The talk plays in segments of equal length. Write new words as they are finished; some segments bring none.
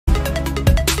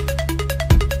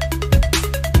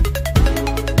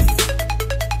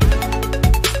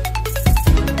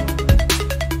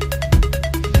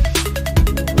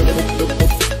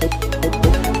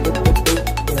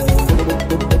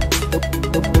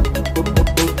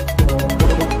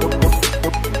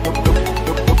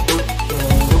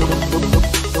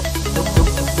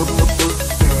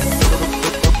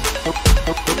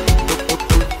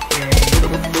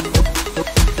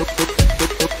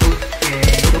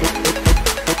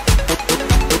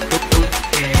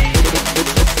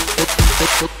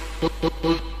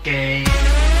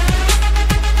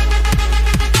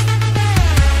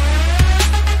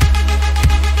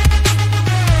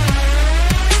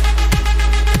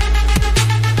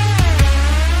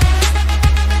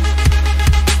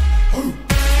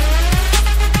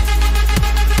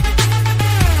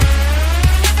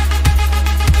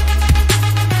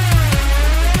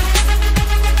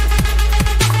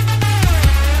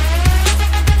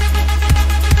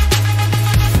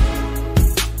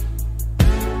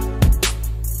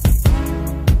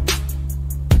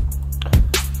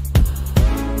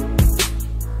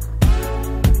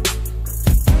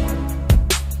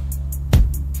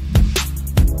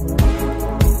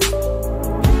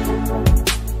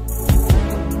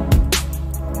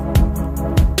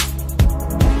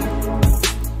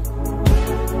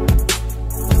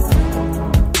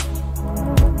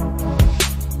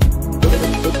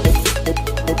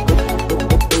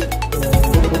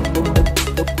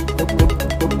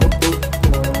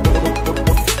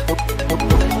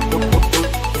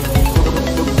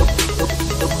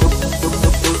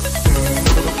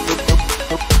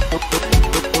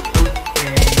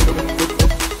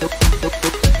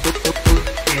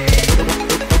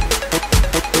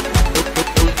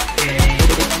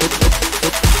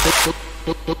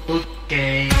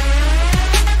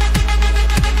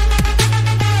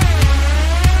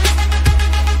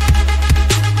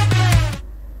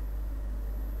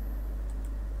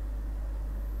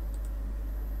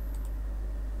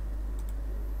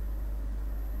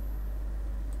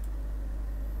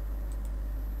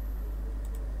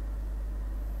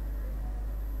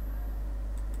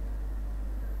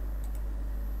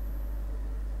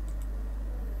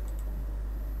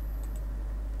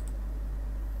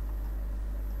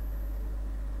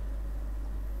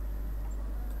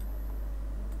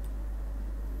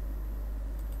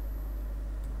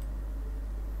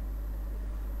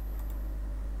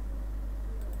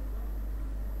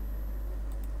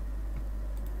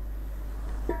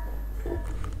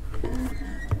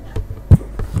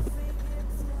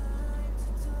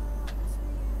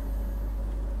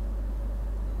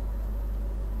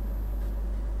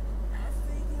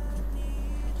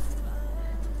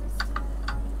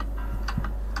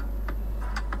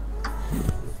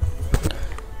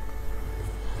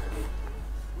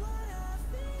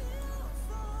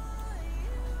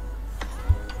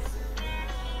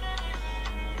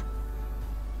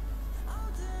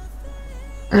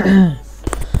I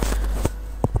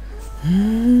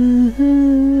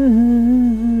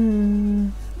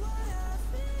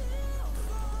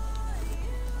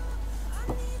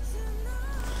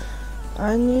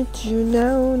need you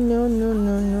now, no, no,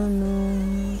 no, no,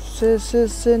 no.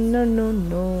 Say, no, no,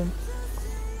 no.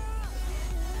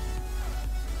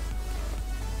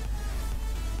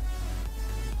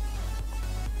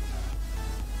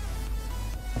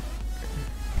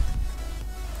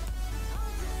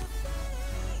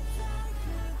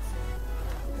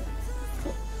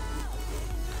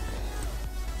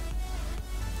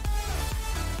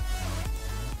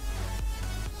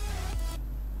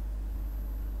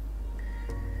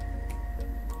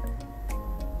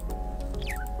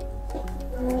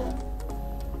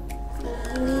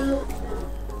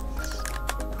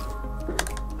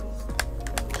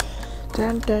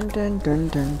 Dun dun dun dun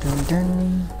dun dun dun.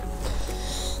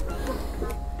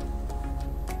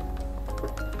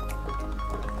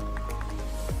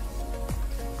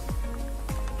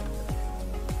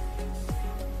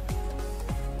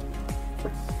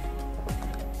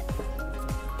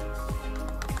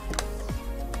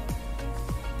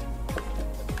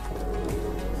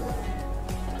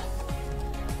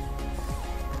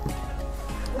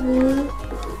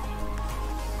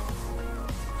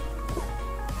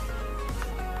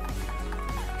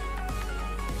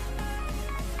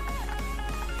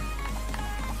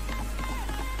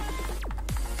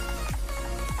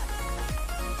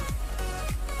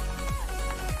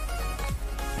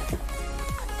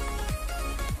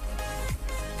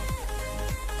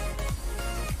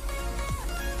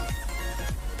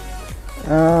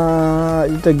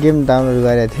 यो game download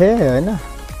गरेको थिएँ हैन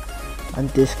अनि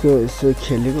त्यसको यसो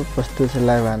खेलेको कस्तो छ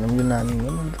लाइभ हान्नु कि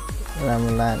नहान्नु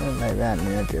राम्रो लागेन लाइभ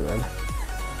हान्ने त्यो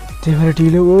भएर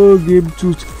ढिलो ओ गेम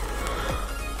चुज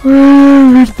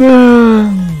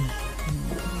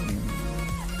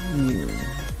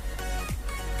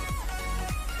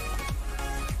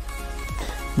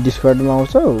डिस्कर्डमा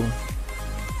आउँछौ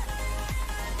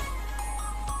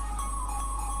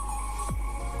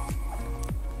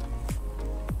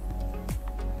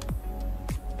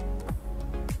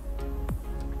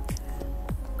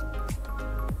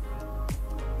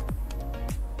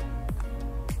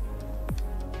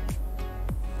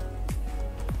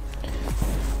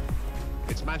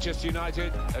Manchester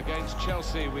United against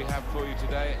Chelsea we have for you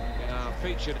today in our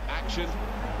featured action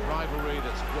rivalry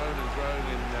that's grown and grown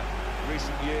in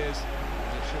recent years,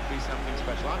 and it should be something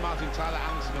special. I'm Martin Tyler,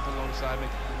 Alan Smith alongside me.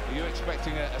 Are you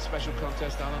expecting a special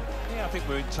contest, Alan? Yeah, I think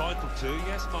we're entitled to.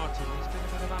 Yes, Martin. There's been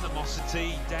a bit of animosity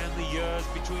down the years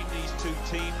between these two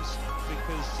teams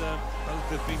because both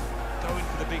have been going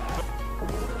for the big. Down.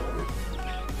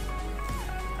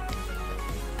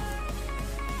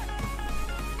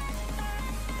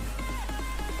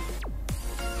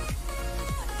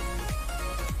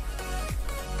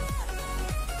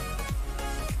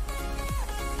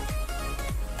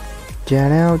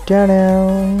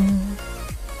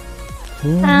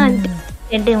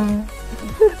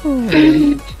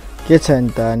 के छ नि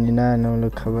त अनि नौलो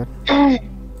खबर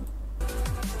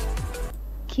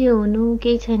के हुनु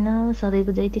केही छैन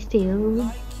सधैँको जै त्यस्तै हो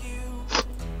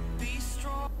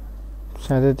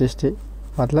सधैँ त्यस्तै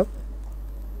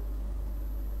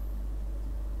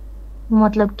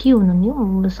मतलब के हुनु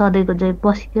नि सधैँको जै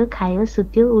बस्यो खायो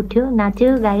सुत्यो उठ्यो नाच्यो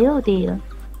गायो त्यही हो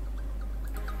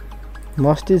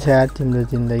मस्ती छ यार तिम्रो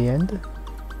जिन्दगी हैन त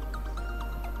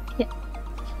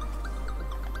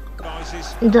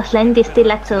जसलाई नि त्यस्तै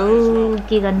लाग्छ हो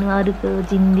के गर्नु अरूको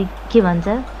जिन्दगी के भन्छ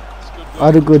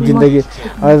अरूको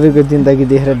जिन्दगी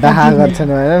देखेर डाहा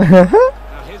गर्छन् हैन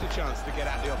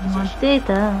त्यही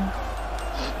त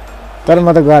तर म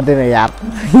त गर्दैन यार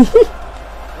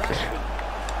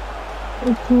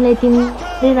तिमीलाई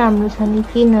तिमीले राम्रो छ नि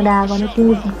किन डाहा गर्नु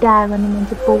तिमी डाहा गर्ने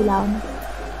मान्छे पौला हो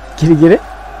के रे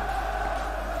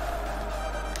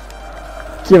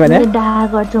के भने डाहा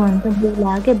गर्छु भन्छ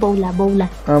बौला के बौला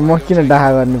म किन डाहा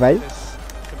गर्ने भाइ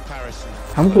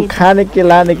हमको खाने के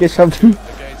लाने के सब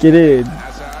के रे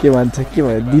के भन्छ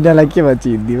दिनलाई के भन्छ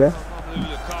हिन्दीमा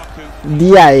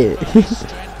दिया है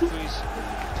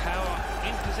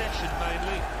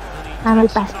आमल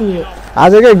पास दिए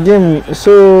आजको गेम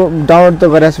सो डाउनलोड त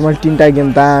गरेछ मैले तीनटा गेम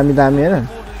दामी हैन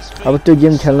अब त्यो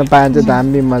गेम खेल्न पाए चाहिँ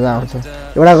दामी मजा आउँछ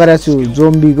एउटा गरेछु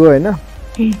जोम्बीको हैन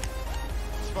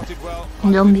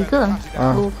जोम्बीको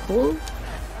ओहो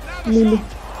लिली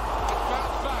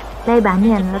लाई बानी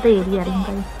हान्न त हेरिहाल्नु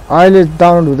पर्यो अहिले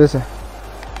डाउनलोड हुँदैछ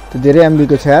त्यो धेरै एमबी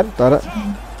को छ यार तर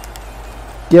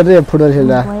के रे फुटबल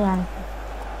खेल्दा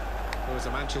There was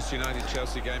a Manchester United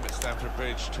Chelsea game at Stamford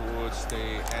Bridge towards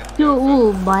the end. त्यो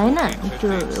उ भएन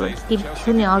त्यो के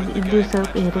थियो नि अघि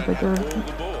दिउँसोको हेरेको त्यो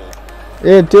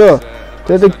ए त्यो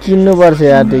त्यो त किन्नु पर्छ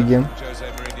यार त्यो game Jose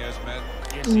Mourinho's men.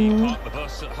 Yes, he parked the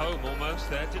bus at home almost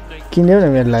there, didn't he? किन्यो न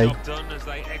मेरो लागि Job done as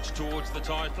they edge towards the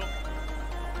title.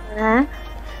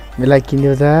 मेरो लागि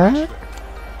किन्यो त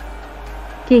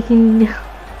के किन्यो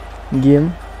game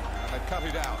They've cut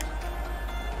it out.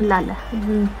 ल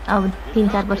अब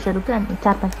 3-4 वर्ष रुक्यो अनि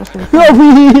 4-5 वर्ष रुक्यो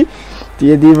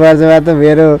त्यति वर्षमा त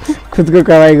मेरो खुदको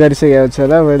कमाइ गरिसकेको छु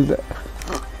ल मैले त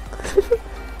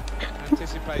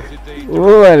Anticipated the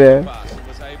ओ अरे pass and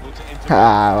was able to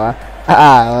interrupt.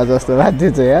 हावा जस्तो बाध्य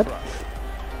छ यार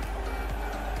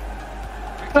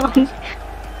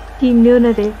किन्यो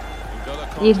न रे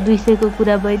N'Golo 1-200 को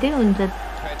कुरा भइदियो हुन्छ Pedro.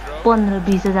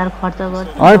 15-20 हजार खर्च गर्छ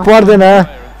अनि पर्दैन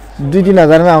 2-3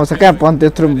 हजारमा आउँछ कहाँ पन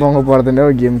त्यत्रो महँगो पर्दैन हो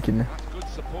गेम किन्न Good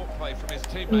support play from his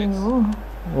teammates.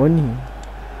 हो नि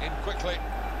In quickly.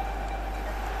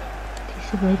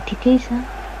 त्यसो भए ठिकै छ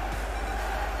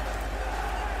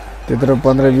त्यत्रो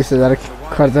 15-20 हजार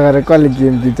खर्च गरेर कसले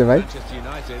गेम दिन्छ भाइ Manchester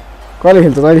United. कसले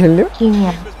खेल्छ कहिले खेल्ने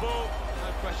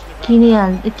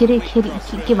किनिहाल के रे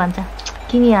के भन्छ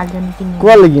किनिहाल्छ नि किन्ने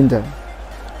कसले किन्छ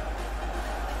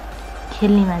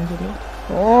खेल्ने मान्छेले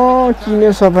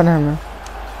किन्यो सपनामा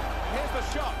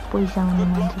पैसा हुने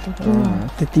मान्छेले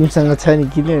किनिहाल्छ त्यो तिमीसँग छ नि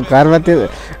किन्यो घरमा त्यो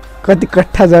कति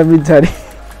कट्ठा जमिन छ अरे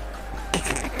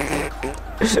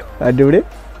डुबे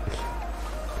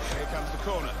Here comes the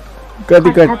corner. कति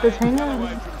कट्ठा त छैन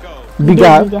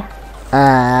बिगा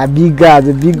बिगा।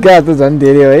 बिगा त झन्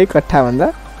धेरै हो है कट्ठा भन्दा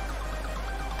है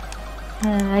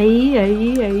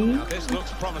Now this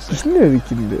looks promising. किन्नु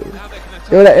किन्नु Now they can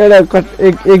attack. एउटा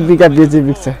एक बिगा बेचे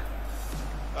बिक्छ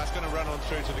That's going to run on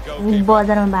through to the goalkeeper.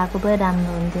 बजारमा भएको भए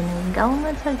राम्रो हुन्थ्यो नि गाउँमा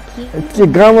छ के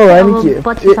गाउँमा भयो नि के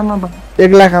 25सम्म भयो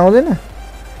 1 लाख आउँदैन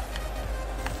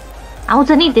आउँछ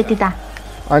नि त्यति त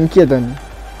अनि के त नि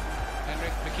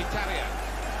Henrik Mkhitaryan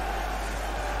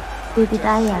त्यति त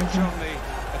आइहाल्छ on the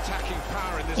attacking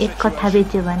power in this एक कट्ठा situation.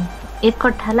 बेच्यो भने एक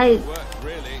कट्ठालाई Worked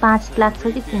really 5 लाख छ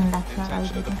कि 3 लाख छ intention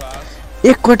अहिले of the त pass.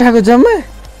 एक कोठाको जम्मा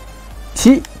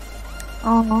छि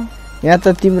अँ यहाँ त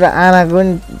तिम्रो आनाको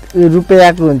नि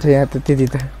रुपैयाँको हुन्छ यहाँ त त्यति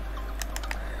त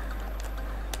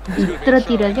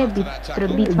भित्रतिर क्या भित्र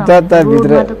बिचमा जता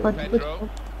भित्र रोडमा त कति Pedro.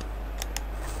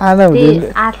 आना त्यही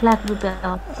हुँदैन 8 लाख रुपियाँ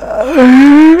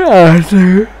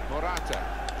Morata.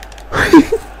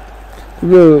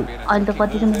 यो अहिले त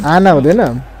कतिसम्म आना हुँदैन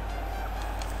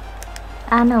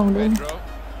आना हुँदैन Pedro.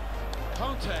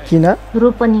 Conte. किन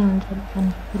रोपनी हुन्छ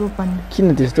रोपनी रोपनी किन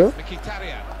त्यस्तो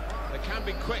Mkhitaryan. They can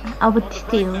be quick. अब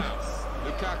त्यस्तै हो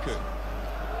Lukaku.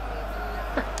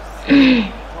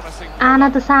 Promising. आना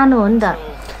त सानो हो नि त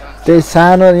त्यही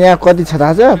सानो यहाँ कति छ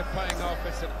थाहा छ Paying off.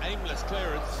 It's an aimless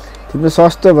clearance. तिम्रो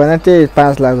सस्तो भएन त्यही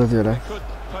 5 लाख जति होला Could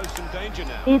pose some danger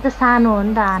now. त्यही त सानो हो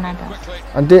नि त आना त Quickly.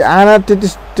 अनि त्यही आना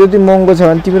त्यति महँगो छ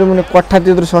भने तिम्रो मुनि कट्ठा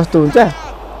त्यत्रो सस्तो हुन्छ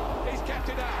He's kept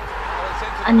it out. Oh, it's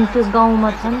into अनि त्यो गाउँमा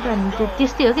छ नि त अनि त्यो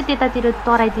त्यस्तै हो कि त्यतातिर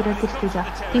तराईतिर त्यस्तै छ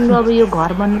तिम्रो अब यो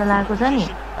घर बन्न लागेको छ नि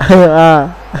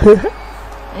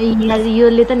यहाँ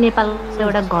योले त नेपालको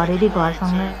एउटा घरेरी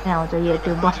घरसँगै आउँछ यो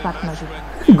त्यो बसपात नजिक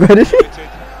गरे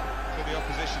to the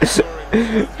opposition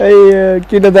scoring.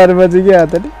 किन दारुमा चाहिँ के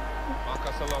हात नि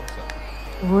Marcos Alonso.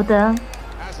 हो त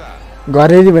Hazard.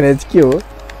 घरेरी भने चाहिँ के हो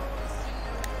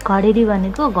घरेरी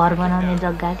भनेको घर बनाउने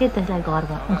जग्गा के त्यसलाई घर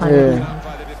घरेरी भन्छ।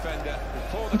 By the defender.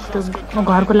 For the यस्तो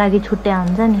घरको लागि छुट्या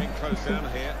हुन्छ नि close down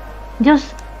here. जस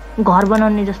घर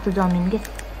बनाउने जस्तो जमिन के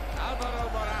Alvaro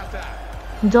Morata.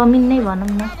 जमिन नै भनौँ न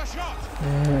Have a shot.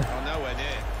 Oh, nowhere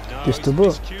near. No, Just he's a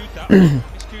ball. miscued that one.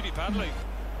 Miscued it badly.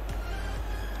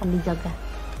 अलि जग्गा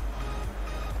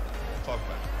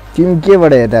Pogba. तिमी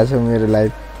केबाट हेरिरहेको छौ मेरो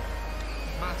लाइभ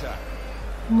Mata.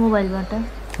 मोबाइलबाट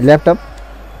ल्यापटप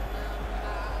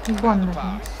बन्द छ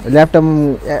ल्यापटप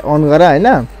अन गर होइन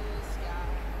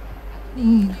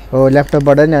हो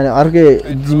ल्यापटपबाट नि अनि अर्कै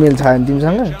जिमेल छ भने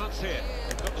तिमीसँग Chance here.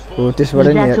 हो त्यसबाट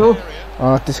नि हेरिरहेको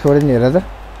त्यसबाट नि हेर त You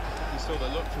saw the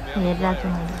look from the हेरिरहेको छु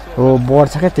मैले हो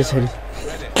बढ्छ क्या त्यसरी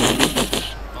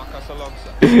Marcos Alonso.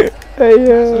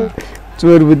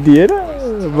 चोर बुद्धि हेर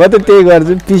म त त्यही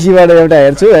गर्छु पिसीबाट एउटा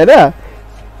हेर्छु होइन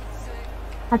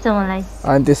थाहा छ मलाई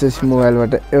अनि त्यसपछि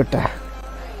मोबाइलबाट एउटा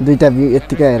 2टा भ्यू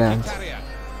यत्तिकै हेर हुन्छ Mkhitaryan.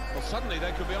 Well, suddenly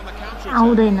they could be on the counter.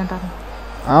 आउँदैन तर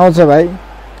आउँछ भाइ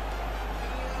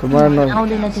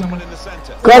आउँदैन तिम्रो In the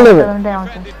centre. कसले मात्रै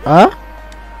आउँछ हँ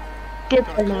के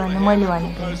कसले भने मैले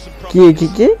भनेको Pose some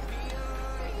के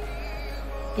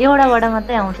एउटाबाट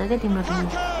मात्रै आउँछ क्या तिम्रो टिभी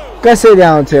कसरी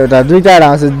आउँछ एउटा 2टा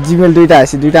आउँछ जिमेल 2टा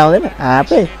आएपछि 2टा आउँदैन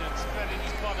आफै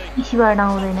पिसीबाट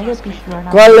आउँदैन क्या पिसीबाट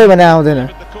कसले भने आउँदैन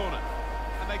the corner.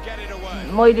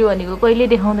 मैले भनेको कहिले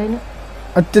देखाउँदैन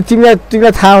त्यो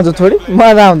तिमीलाई थाहा हुन्छ थोडी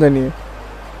मलाई थाहा हुन्छ नि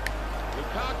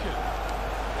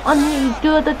अनि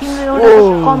त्यो त तिम्रो एउटा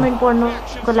कमेन्ट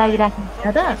पढ्नको लागि राख्नु छ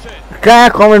त कहाँ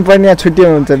कमेन्ट पढ्ने छुट्टै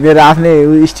हुन्छ मेरो आफ्नै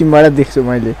स्ट्रिमबाट देख्छु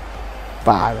मैले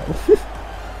पागल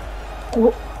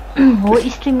हो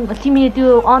स्ट्रिम तिमीले त्यो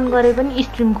अन गरे पनि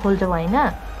स्ट्रिम खोल्छौ हैन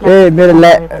ए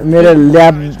मेरो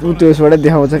ल्याब त्यसबाट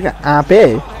देखाउँछ के आँपे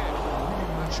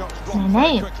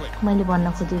नै मैले भन्न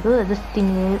खोजेको जस्तो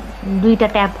तिमीले दुईटा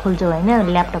ट्याब खोल्छौ हैन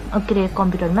ल्यापटप के रे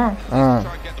कम्प्युटरमा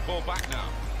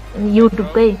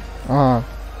युट्युबकै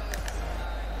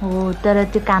हो तर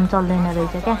त्यो काम चल्दैन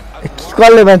रहेछ क्या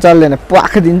कसले पनि चल्दैन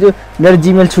पाख दिन्छु मेरो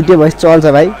जिमेल छुट्यो भए चल्छ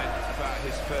भाइ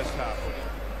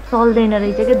चल्दैन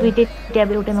रहेछ के दुईटै ट्याब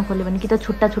एउटैमा खोल्यो भने कि त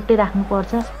छुट्टा छुट्टै राख्नु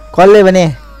पर्छ कसले भने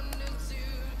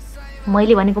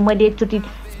मैले भनेको मैले एकचोटी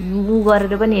उ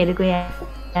गरेर पनि हेरेको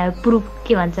यहाँ प्रुफ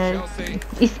के भन्छ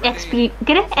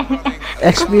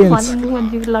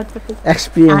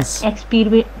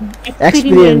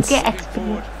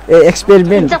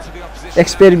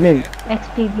एक्सपेरिमेन्ट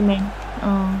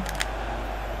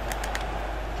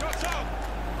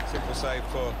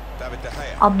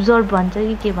अब्जर्भ भन्छ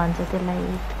कि के भन्छ त्यसलाई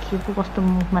के पो कस्तो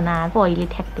मुखमा नआएको अहिले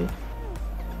ठ्याक्कै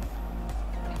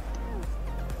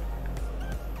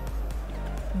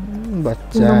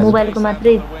बच्चा मोबाइलको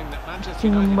मात्रै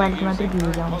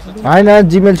भ्युज आउँछ हैन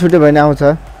जिमेल छुट्यो भने आउँछ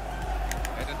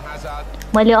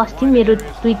मैले अस्ति मेरो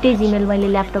दुईटै जिमेल मैले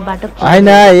ल्यापटपबाट हैन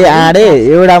ए आडे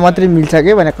एउटा मात्रै मिल्छ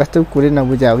के भने कस्तो कुरै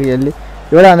नबुझ्या हो कि यसले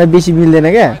एउटा भन्दा बेसी मिल्दैन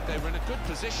क्या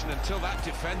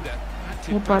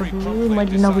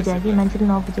मैले नबुझाएँ कि मान्छेले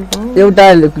नबुझेको एउटा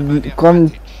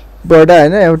कमबाट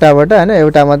हैन एउटाबाट हैन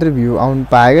एउटा मात्रै भ्यू आउनु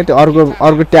पायो क्या त्यो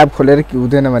अर्को ट्याब खोलेर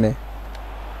हुँदैन भने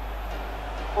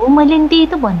हो मैले नि त्यही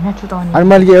त भन्न छु त अनि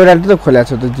मैले एउटा त खोलेको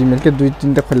छु त जिमेल के दुई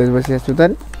तीन त खोलेर बसेको छु त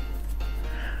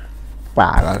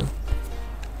पागल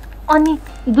अनि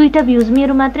दुईटा भ्युज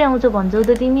मेरो मात्रै आउँछ भन्छौ त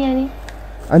तिमी अनि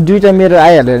दुईटा मेरो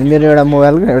आइहाल्यो भने मेरो एउटा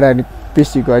मोबाइलको एउटा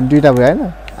पिसीको अनि दुईटा भयो हैन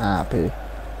आफै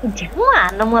झ्याम्म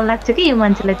हान्न मन लाग्छ कि यो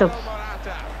मान्छेलाई त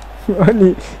अनि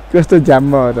कस्तो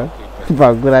झ्याम्म हो र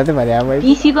भगुरा चाहिँ भने अब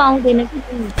पिसीको आउँदैन कि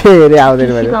फेरि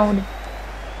आउँदैन भने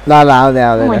ल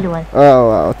आउँदैन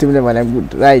तिमीले भने good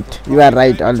right you are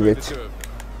right always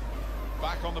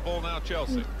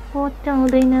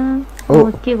आउँदैन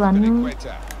के भन्नु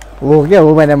हो क्या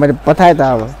हो भने मैले पठाएँ त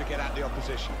अब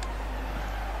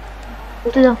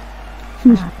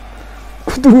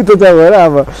कुदु त भएर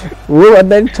अब हो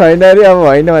भन्दा नि छैन अरे अब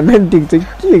होइन भन्दा नि ठिक छ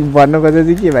के भन्नु खोजेको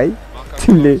चाहिँ के भाइ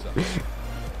तिमीले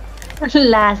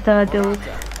लास्टमा त्यो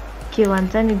के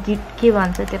भन्छ नि जित के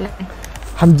भन्छ त्यसलाई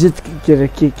हम जित के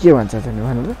भन्छ तिमीले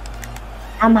भन्नु त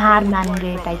हम हार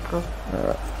मान्ने टाइपको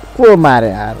को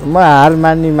मारे हार म हार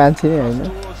मान्ने मान्छे नै होइन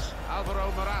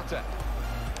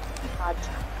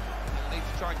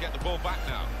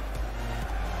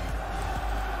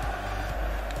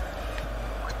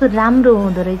राम्रो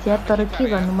हुँदो रहेछ यार तर के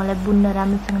गर्नु मलाई बुन्न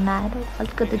राम्रोसँग नआएर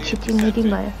अलिकति छिटिमिटी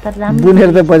भयो तर राम्रो बुनेर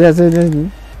त बजा छैन नि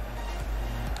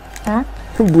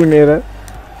बुनेर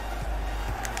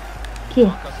के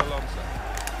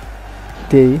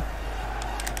त्यही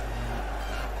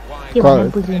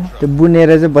त्यो बुनेर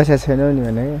चाहिँ बसेको छैनौ नि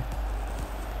भने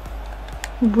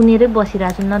बुनेरै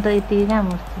बसिरहेको छु न त यति कहाँ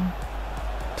बस्छु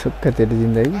छुक्क तेरो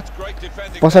जिन्दगी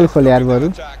पसल खोले यार बरु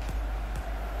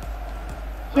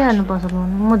के गर्नु पसल म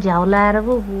झ्याउ लाएर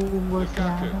पो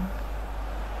बसिरहेको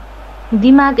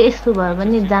दिमाग यस्तो भयो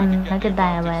भने जान्न क्या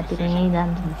दायाँ बायाँतिर यहीँ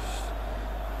जान्छ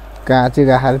कहाँ चाहिँ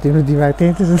गाएर तिम्रो दिमाग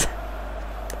त्यही त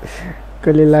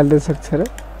कहिले लाग्न सक्छ र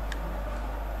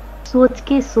सोच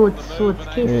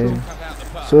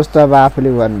सोच त अब आफूले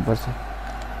गर्नुपर्छ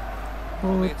हो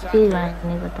त्यही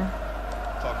भनेको त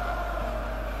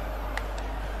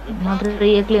नत्र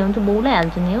एक्लै हुन्छ बौलाई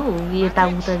हाल्छु नि हौ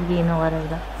यताउता के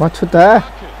नगरेर म छु त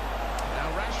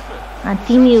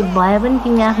तिमी भए पनि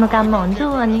तिमी आफ्नो काममा हुन्छौ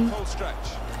अनि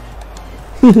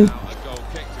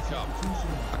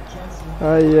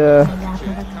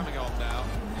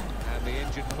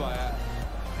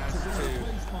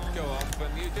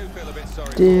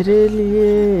तेरे लिए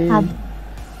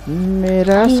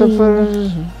मेरा सफर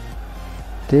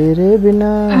तेरे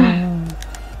बिना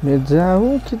मैं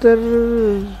जाऊँ किधर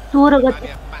 16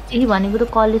 गते भनेको त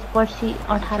कलेज पर्सि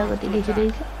 18 गतेदेखि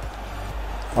रहेछ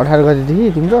 18 गतेदेखि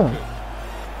तिम्रो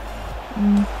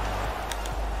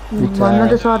भन्नु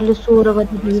त सरले 16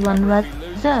 गतेदेखि भन्नुभएको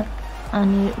छ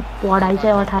अनि पढाइ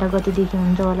चाहिँ 18 गतेदेखि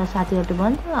हुन्छ होला साथीहरूले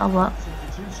भन्छ अब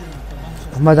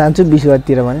म जान्छु 20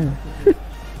 गतेतिर भने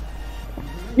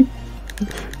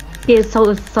के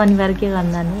शनिबार के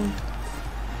गर्न जानु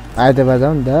आइतबार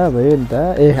जाउँ नि त भयो नि त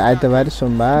ए आइतबार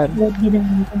सोमबार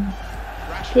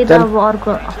त्यही त अब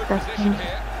अर्को हप्ता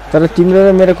तर तिम्रो र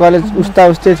मेरो कलेज उस्ता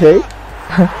उस्तै थियो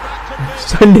है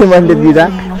सन्डे मन्डे दिँदा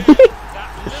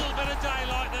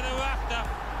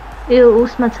यो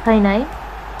उसमा छैन है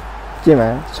केमा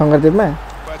शङ्करदेवमा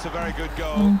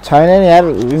छैन नि यार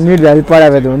मिड भ्याली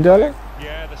पढाएको त हुन्थ्यो होला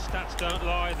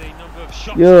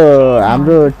यो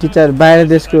हाम्रो टिचर बाहिर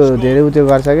देशको धेरै उत्यो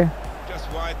गर्छ क्या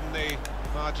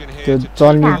त्यो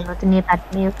चल्ने हाम्रो त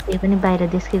नेपालमा यो पनि बाहिर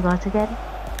देशकै गर्छ क्या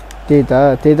त्यही त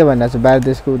भनिरहेको छु बाहिर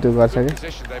देशको उत्यो गर्छ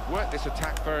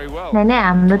क्या नै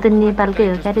हाम्रो त नेपालकै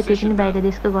हो क्या त्यो पनि बाहिर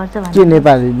देशको गर्छ भने के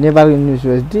नेपालको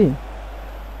युनिभर्सिटी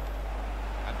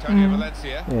ए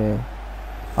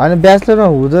होइन ब्याचलरमा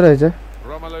हुँदो रहेछ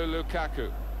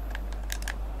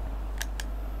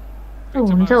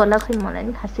हुन्छ होला खै मलाई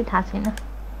नि खासै थाहा छैन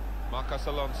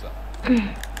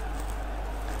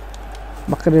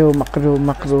मक्रो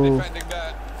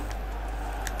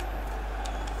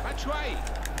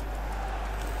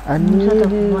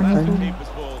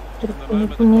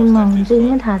कुनैमा हुन्छ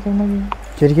नि थाहा छैन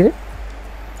के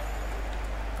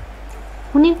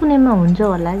कुनैमा हुन्छ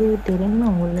होला कि धेरैमा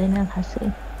हुँदैन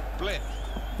खासै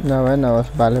नभए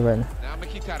बाले भएन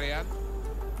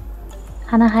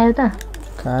खाना खायो त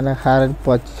खाना खाएर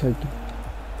पछि सक्यो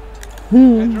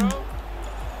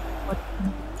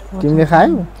तिमीले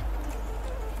खायौ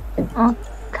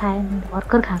खाएँ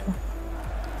भर्खर खाएको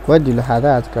कति ढिलो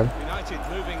खाँदा आजकल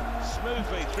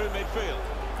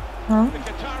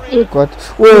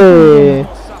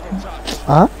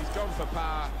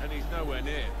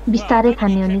बिस्तारै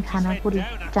खाने हो नि खाना पुरै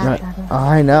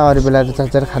होइन अरू बेला त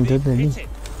चार खान्थ्यो नि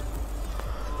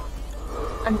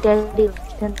अनि ड्याडी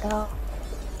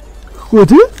को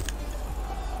थियो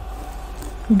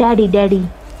ड्याडी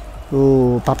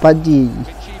ओ पापाजी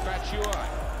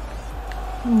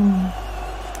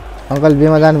अङ्कल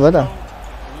बिहेमा जानुभयो त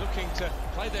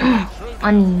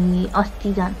अनि अस्ति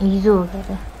हिजो हो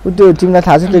क्या त्यो तिमीलाई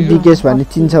थाहा छ त्यो बिकेस भन्ने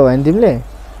चिन्छौ होइन तिमीले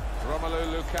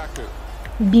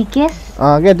बिकेस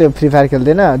क्या त्यो फ्री फायर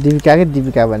खेल्दैन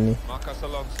दिपिका भन्ने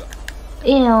ए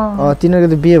तिनीहरूको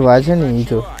त बिहे भएछ नि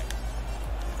हिजो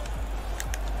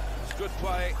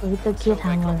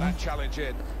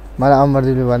मलाई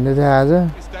अमरदीपले भन्दै थियो आज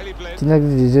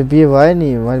तिनीहरूको हिजो बिहे भयो नि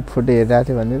मैले फोटो हेरिरहेको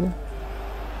थिएँ भन्दै थियो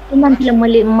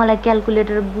मान्छेले मलाई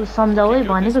क्यालकुलेटर सम्झाऊ है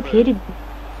भनेको फेरि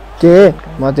के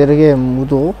म तेरो के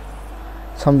मुतो हो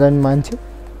सम्झाउने मान्छे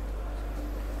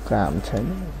काम छैन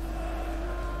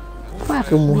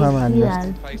पाएको मुखमा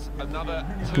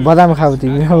हान्नु बदाम खाऊ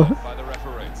तिमी अब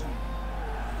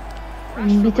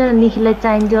बिचरा निखिललाई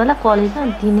चाहिन्थ्यो होला कलेजमा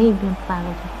दिनै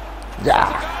पाएको छ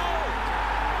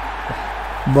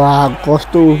बा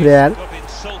कस्तो उफ्रे यार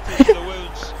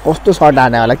कस्तो सर्ट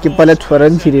हाने होला के पहिला छोरा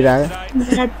पनि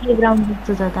फिरिरहेको प्लेग्राउन्ड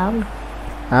जस्तो छ त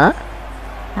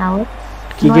हो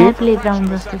नयाँ प्लेग्राउन्ड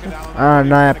जस्तो छ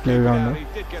नयाँ प्लेग्राउन्ड हो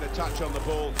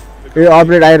यो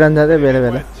अपडेट आइरहन्छ त बेला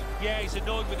बेला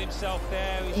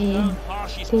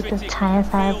त्यही त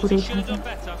छाया पुरै छ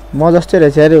म जस्तै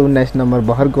रहेछ अरे 19 नम्बर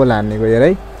भर्खर गोल हान्नेको हेर है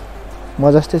म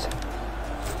जस्तै छ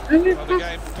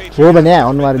हो भने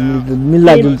अनुहार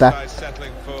मिल्ला जुल्ता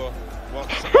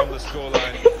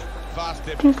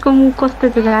त्यसको मुख कस्तो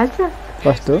छ थाहा छ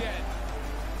कस्तो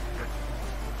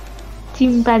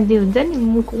चिम्पान्जी हुन्छ नि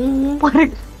मुख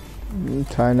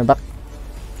छैन बा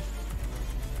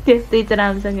त्यस्तै छ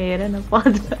राम्रोसँग हेर न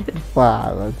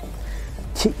पागल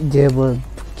जे बोल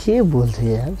के बोल्छ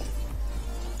यार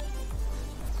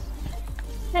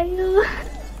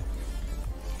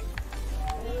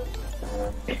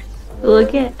हो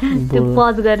क्या त्यो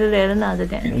पज गरेर हेर न अझ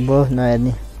त्यहाँ बो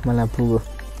नहेर्ने मलाई पुग्यो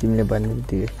तिमीले भन्ने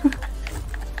बित्तिकै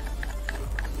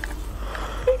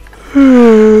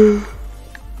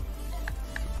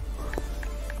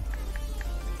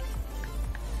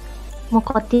म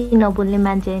कति नबोल्ने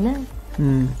मान्छे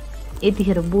होइन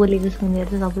यतिखेर बोलेको सुनेर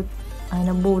सबै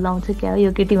होइन बोलाउँछ क्या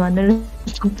यो केटी भनेर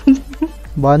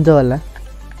भन्छ होला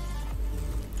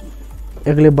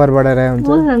एक्लै बरबडाएर हुन्छ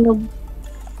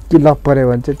कि लप पऱ्यो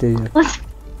भन्छ त्यही हो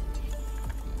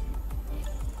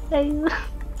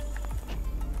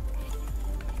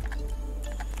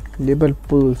लेभल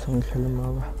पुलसँग खेलौँ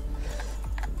अब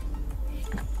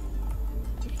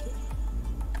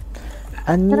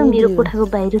तर मेरो कोठाको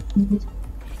बाहिर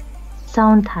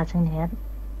साउन्ड थाहा छैन यार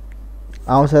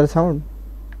आउँछ र साउन्ड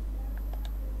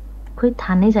खोइ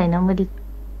थाहा नै छैन मैले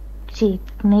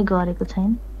चेक नै गरेको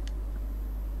छैन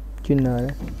किन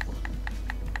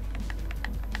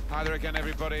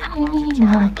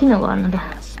किन गर्नु त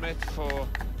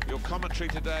your commentary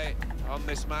today on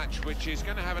this match, which is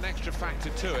going to have an extra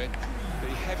factor to it, the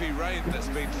heavy rain that's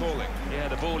been falling. Yeah,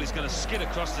 the ball is going to skid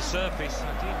across the surface.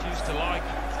 I did used to like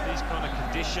these kind of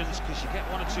conditions because you get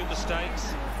 1 or 2 mistakes.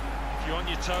 If you're on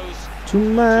your toes.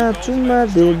 Chumma chumma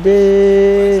dede.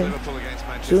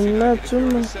 Chumma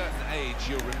chumma.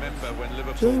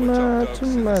 Chumma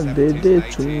chumma dede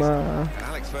chumma.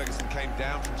 Alex Ferguson came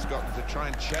down from Scotland to try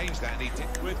and change that, and he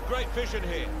did with great vision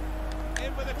here.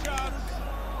 In with a chance.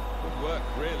 Good work,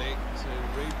 really, to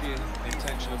read the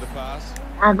intention of the pass.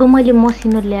 आगो मैले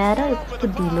मसिनो ल्याएर यस्तो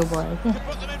ढिलो भयो के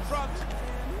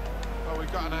Well,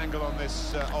 we've got an angle on this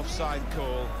offside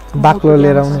call. बाक्लो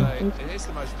लिएर आउनु It is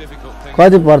the most difficult thing.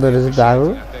 कति पर्दो रहेछ धागो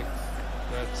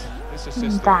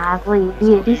धागो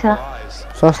हेरी छ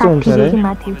सस्तो हुन्छ रे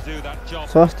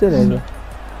सस्तै रहेछ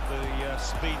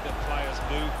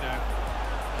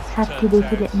 60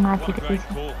 देखि माथि रहेछ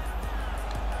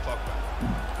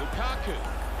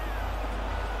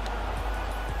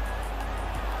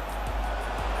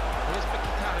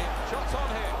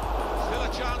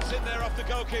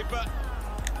Goalkeeper.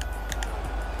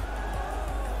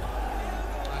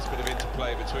 Nice bit of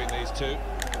interplay between these two.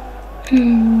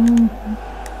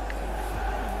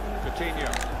 Coutinho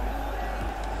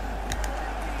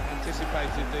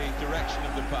anticipated the direction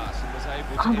of the pass and was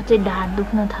able to. अब चाहिँ ढाड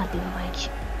दुख्न थाल्यो भाइ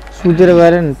सुतेर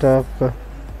गरे नि टक्क It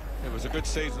was a good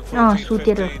season for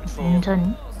सुतेर हुन्छ नि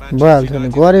भइहाल्छ नि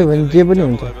गरे भने जे पनि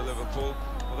हुन्छ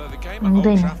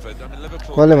हुँदैन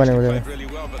कसले भने हुँदैन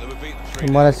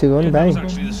मलाई सिकाउनु भाइ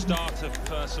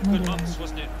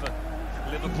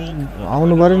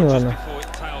आउनु पर्यो नि गर्न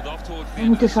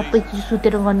त्यो सबै चिज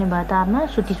सुतेर गर्ने भए त आमा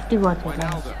सुती गर्थ्यो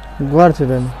गर्छु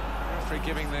त नि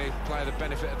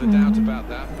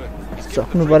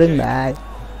सक्नु पर्यो नि भाइ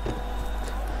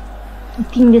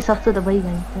तिमीले सक्छौ त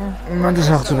भइगयो म त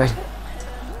सक्छु भाइ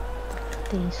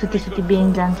त्यही सुती ब्याङ्क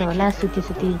जान्छ होला सुती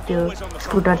त्यो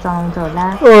स्कुटर चलाउँछ होला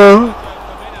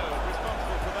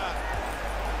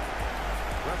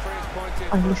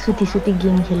अहिले सुती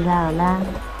गेम खेल्दा होला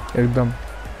एकदम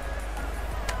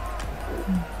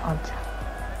अच्छा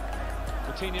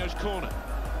Coutinho's corner.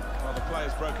 Well, the play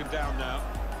has broken down now.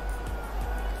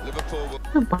 Liverpool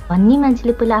भन्ने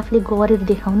मान्छेले पहिला आफूले गरेर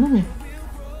देखाउनु नि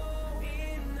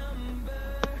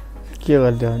के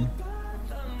गर्दै हो नि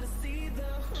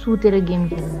सुतेर गेम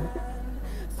खेल्नु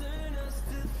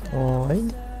ओ है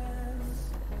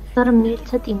तर मिल्छ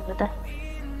तिम्रो त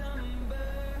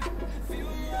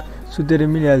सुतेर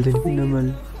मिलिहाल्थ्यो किन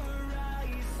मैले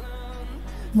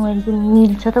मैले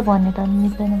मिल्छ त भन्ने त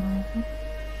मिल्दैन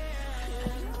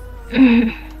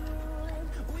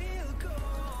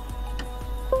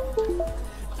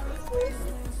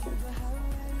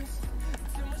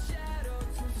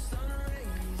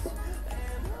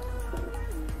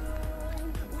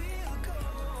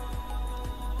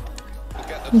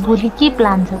भोलि के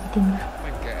प्लान छ तिम्रो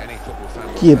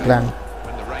के प्लान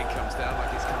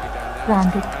प्लान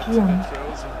त के हो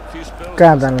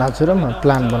कहाँ जान लाग्छु र म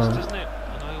प्लान बनाउनु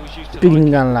पिकनिक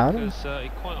जान लाग्यो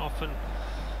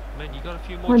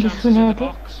मैले सुनेको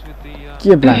थिएँ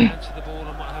के प्लान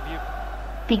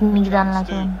पिकनिक जान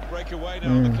लाग्छ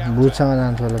भुटसँग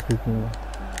जान्छ होला पिकनिकमा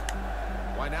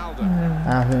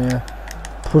आफू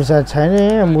फुर्सद छैन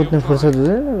मुत्ने फुर्सद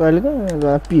हुँदैन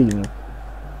कहिलेको picnic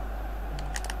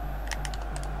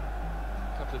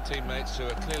teammates who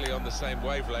are clearly on the same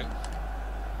wavelength.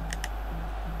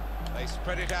 They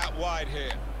spread it out wide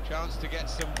here. Chance to get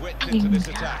some width into this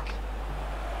attack.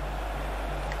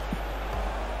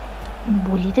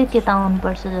 भोलि चाहिँ के त आउनु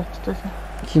पर्छ जस्तो छ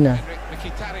किन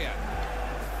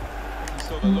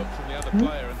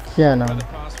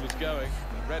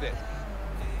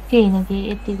केही न केही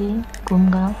यतिकै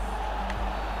घुमघाम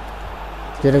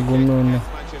धेरै घुम्नु हुन्न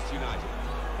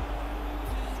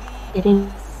धेरै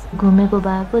घुमेको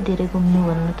भएको धेरै घुम्नु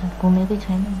भन्नु त घुमेकै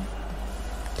छैन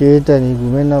त्यही त नि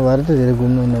घुमे नभएर त धेरै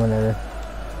घुम्नु हुन्न भनेर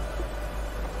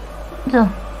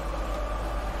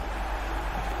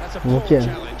ओके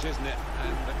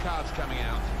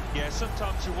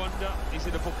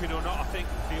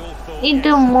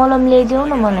त्यो मलम ल्याइदेऊ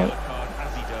न मलाई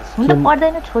हुन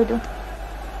पर्दैन छोइदेऊ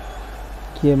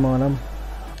के मलम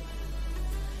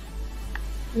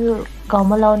यो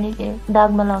घाउमा लाउने के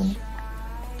दागमा लाउने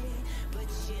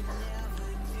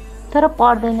तर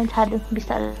पर्दैन छाड्यो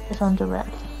बिस्तारै सन्चो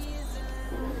भइहाल्छ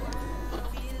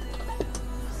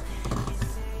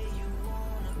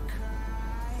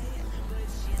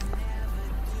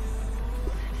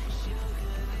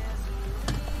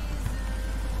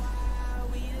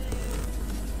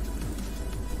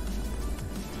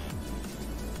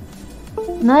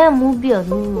नयाँ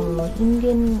मुभीहरू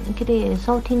इन्डियन के अरे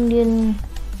साउथ इन्डियन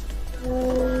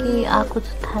के आएको छ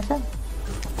थाहा छ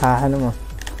थाहा छैन म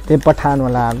त्यही पठान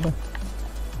होला अब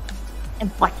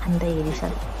पठान त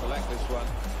हेरिसक्यो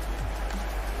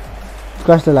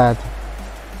कस्तो लाग्यो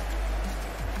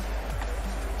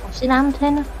सिराम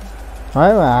छैन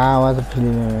है आवाज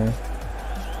फिल्म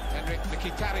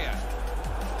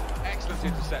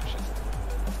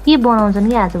के बनाउँछन्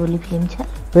कि आजभोलि फिल्म छ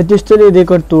त्यस्तोले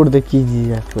रेकर्ड तोड्दै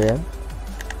किजिरहेको यार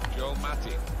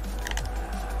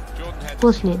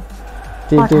कसले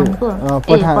पठान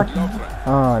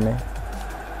ने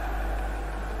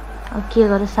के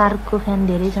गर्यो सार्कको फ्यान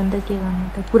धेरै छन् त के गर्नु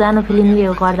त पुरानो फिल्मले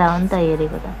हो गर्दा हो नि त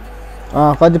हेरेको त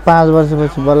कति 5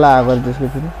 वर्षपछि बल्ल आएको त्यसको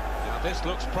फिल्म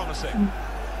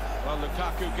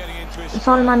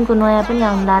सलमानको नयाँ पनि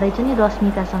आउला रहेछ नि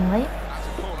रश्मिकासँग है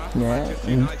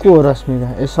को रश्मिका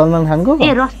ए सलमान खानको ए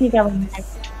रश्मिका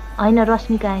हैन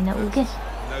रश्मिका हैन उ के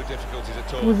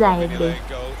पूजा हेर्दै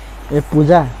ए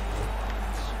पूजा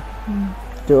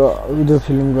त्यो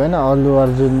फिल्मको हैन अल्लु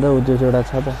अर्जुन र उ त्यो एउटा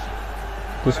छ त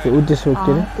त्यसको उद्देश्य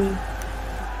के रे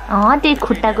त्यही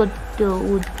खुट्टाको त्यो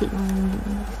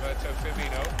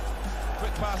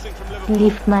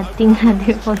लिफ्टमा तिङमा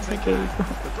देखाउँछ त्यसको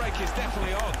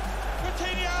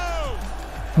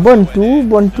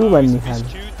बन्टु भन्ने खाले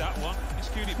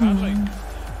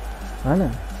हैन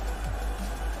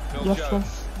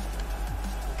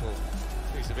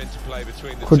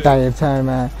खुट्टा हेर्छ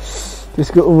आमा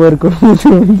त्यसको ओभरको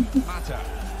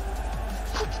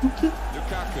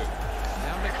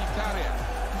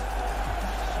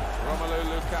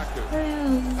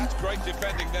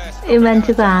ए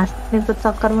मान्छेको हाँस्नेको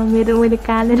चक्करमा मैले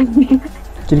कालेर के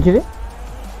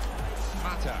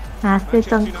हाँस्ने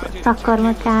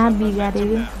चक्करमा कहाँ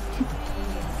बिगारेको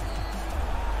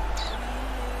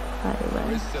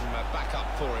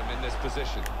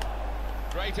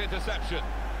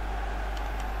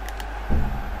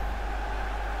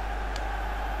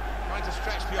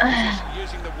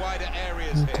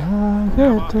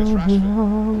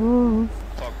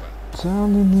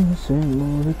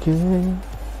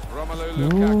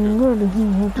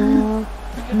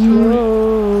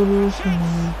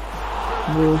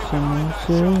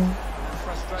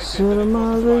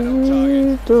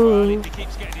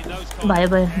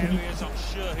भयो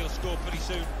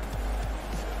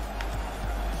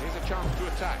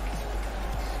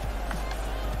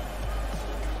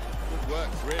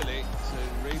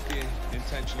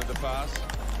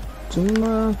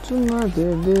चुम्मा दे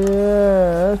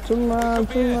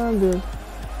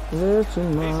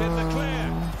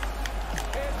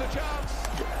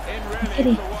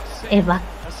ए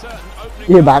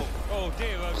भाग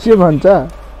के भन्छ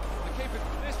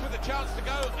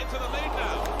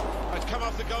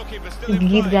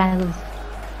गीत गाएको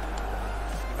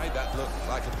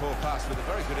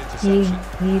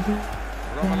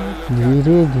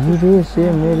धीरे धीरे से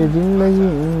मेरे जिंदगी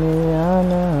में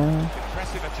आना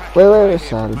वे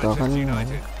साल बगान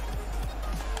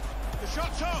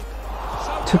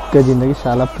ठिक्क जिन्दगी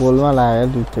साला पोलमा लाग्यो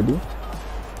दुईचोटि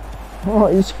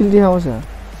स्किल देखाउँछ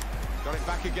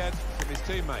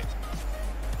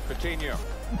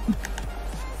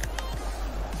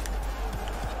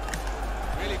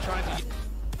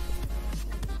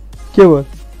के भयो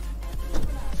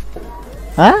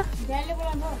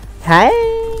हाय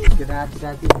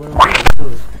राति बोलाउँछु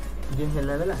गेम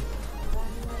खेल्दा बेला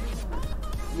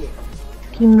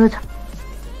तिम्रो छ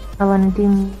भने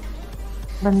तिमी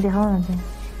पनि देखाउ न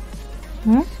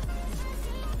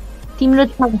तिम्रो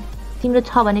छ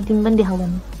भने तिमी पनि देखाउ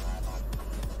भने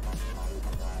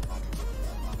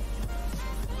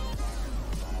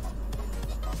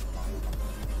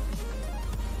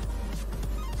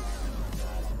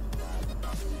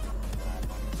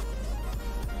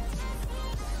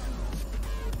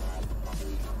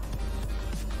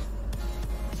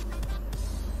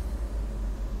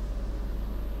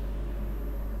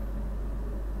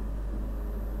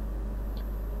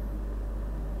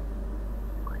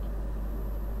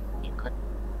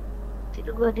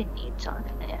What it needs on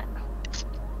there.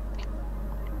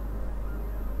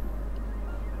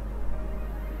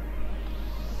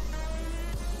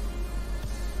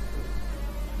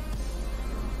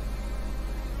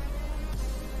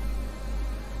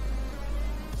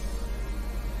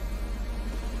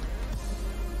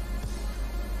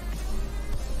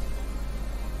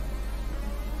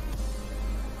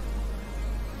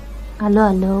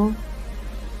 Hello.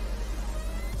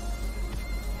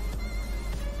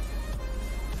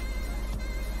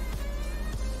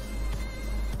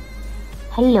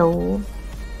 Hello.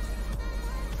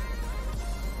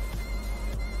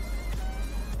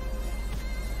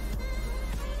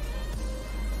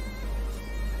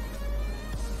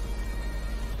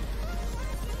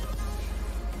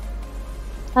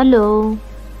 Hello.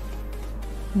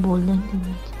 बोल दें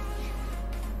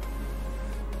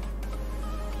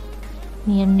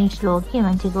नियर स्लो के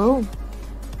मान्छेको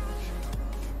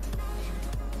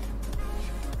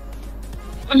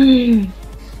Hello,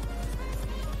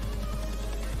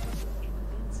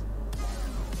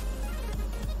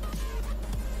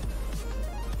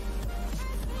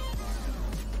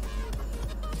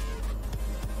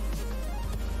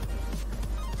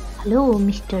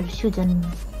 Mr. Sujan.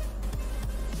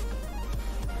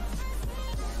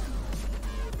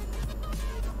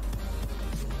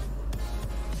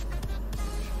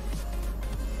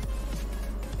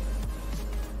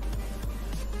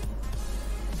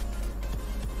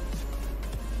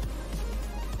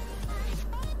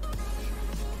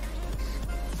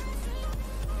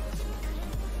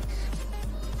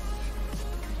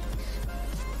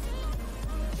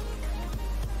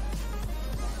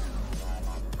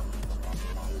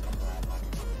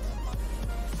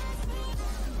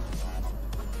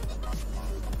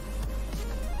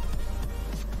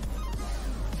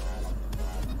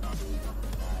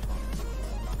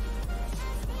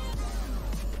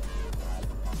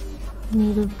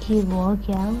 मेरो के भयो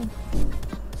क्या हो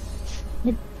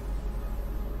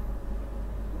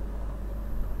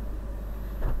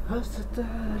हंसता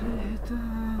रहता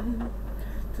हूँ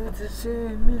तुझसे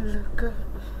मिलकर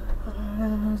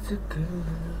आजकल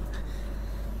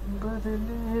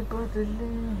बदले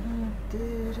बदले हैं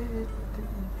तेरे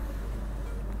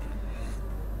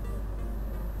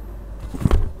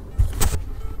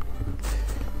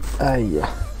आया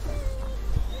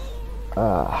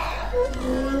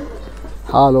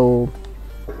हेलो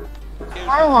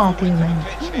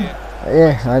ए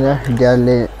होइन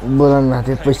ड्याडले बोलाउनु भएको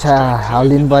थियो पैसा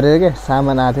हालिदिनु पऱ्यो क्या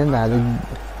सामान आएको थियो नि त आज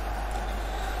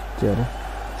त्यो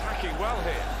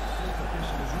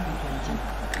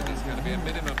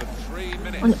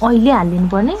अनि अहिले हालिदिनु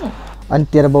पर्ने अनि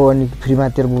तेरो बाउ अनि फ्रीमा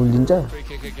तेरो बाउ दिन्छ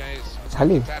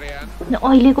छाली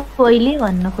अहिलेको अहिले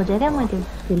भन्न खोजेँ क्या मैले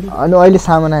अनि अहिले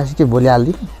सामान आएछ कि भोलि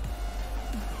हालिदिनु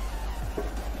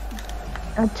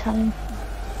अच्छा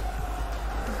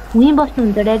उही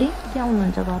बस्नुहुन्छ ड्याडी के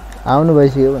आउनुहुन्छ घर आउनु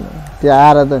भइसक्यो भने त्यो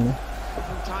आएर त नि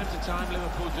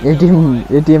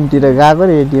एटिएम तिर गएको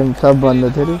रे एटिएम सब बन्द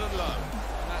थियो रे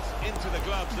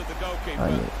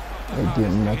अनि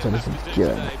एटिएम नचलेछ के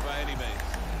गर्ने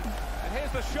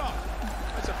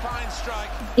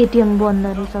एटिएम बन्द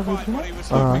रे सबैतिर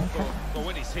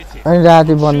अनि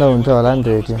राति बन्द हुन्छ होला नि त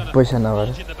एटिएम पैसा नभएर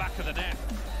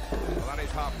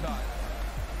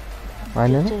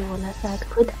हैन चाहिँ होला सायद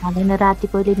खोइ थाहा छैन राति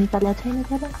कहिले निकालेको छैन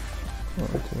तर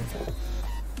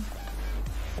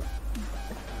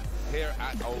Here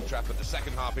at Old Trafford, the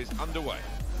second half is underway.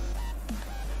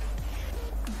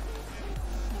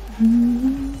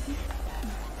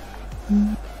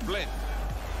 Blin.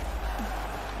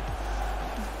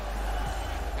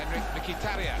 Henrik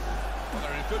Mkhitaryan. Well,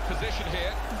 they're in good position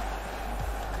here.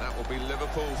 That will be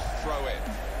Liverpool's throw-in.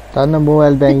 तन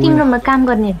मोबाइल ब्याङ्किङ तिम्रोमा काम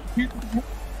गर्ने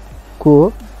को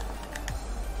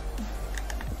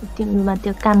तिम्रोमा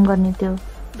त्यो काम गर्ने त्यो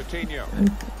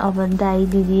अब दाइ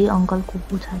दिदी अङ्कल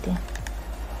को छ त्यहाँ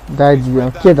दाइ दिदी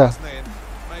के त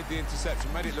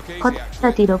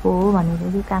कतातिरको हो भनेको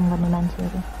कि काम गर्ने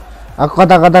मान्छेहरू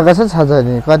कता कताको छ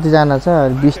नि कतिजना छ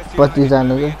 20-25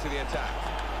 जना छ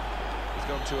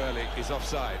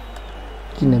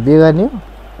किन बेगार्ने हो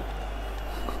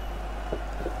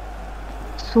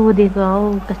सोधेको हौ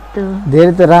कस्तो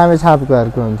धेरै त रामे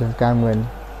छापकोहरूको हुन्छ काम गर्ने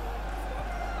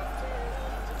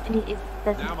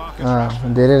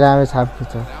धेरै रामे छापको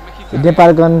छ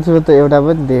नेपालगञ्जको त एउटा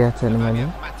पनि देखाएको छैन मैले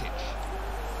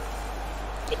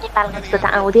नेपालगञ्जको त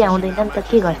आउँदै आउँदैन नि त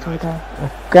के गर्छौ त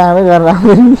कामै गरेर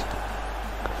आउँदैन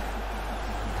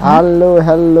हेलो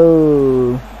हेलो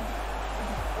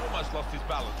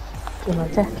के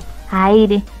भन्छ हाई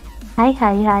रे high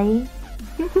high high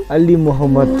Ali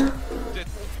Mohammad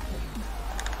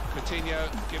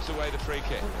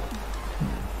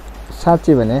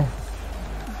साँच्चै भने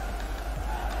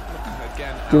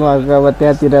तिमीहरूको अब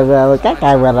त्यहाँतिर अब कहाँ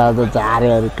काम गरेर आउँछ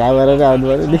झारेहरू काम गरेर आउनु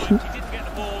पऱ्यो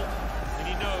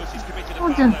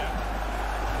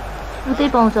उतै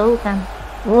पाउँछ हौ काम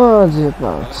जे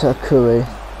पाउँछ खुबै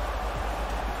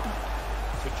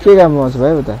के काम पाउँछ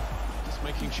भाइ उता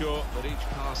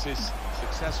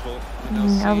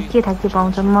अब के थाहा के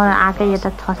पाउँछ म आएकै यता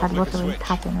 6-7 वर्ष भयो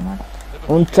थाहा छैन मलाई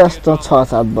 49 त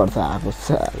 6-7 वर्ष आएको छ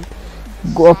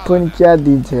गफ पनि क्या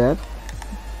दिन्छ यार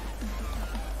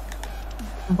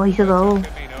भइसक्यो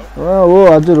हो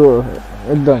हजुर हो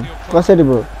एकदम कसरी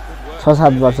भयो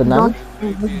 6-7 वर्ष नाम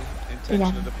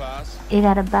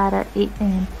 11 12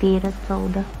 13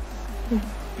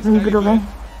 14 गुरु भाइ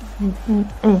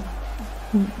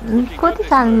कति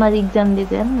सालमा इक्जाम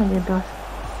दिएको यार मैले 10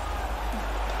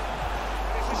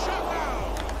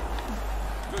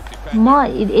 म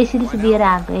एसएलसी दिएर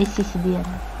आएको एससीसी दिएर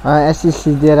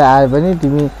एससीसी दिएर आयो भने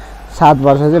तिमी 7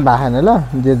 वर्ष चाहिँ भएन ल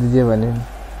जे भने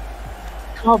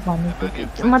छ भनेको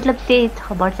मतलब त्यही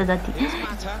 6 वर्ष जति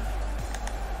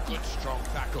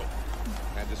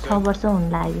 6 वर्ष हुन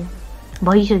लाग्यो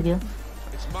भइसक्यो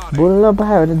बोल्न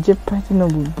पायो भने जे पाए न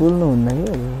बोल्नु हुन्न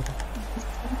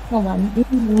के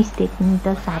मिस्टेक नि त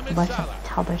 7 वर्ष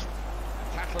 6 वर्ष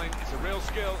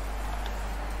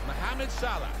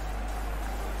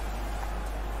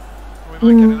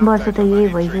तीन वर्ष त यही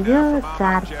भइसक्यो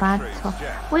 4 5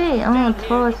 6 ओए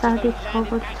 6 7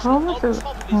 6 वर्ष 6 वर्ष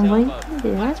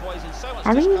भइसक्यो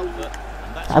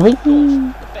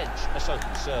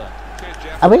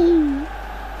अबे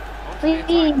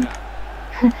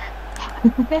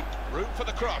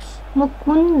म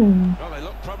कुन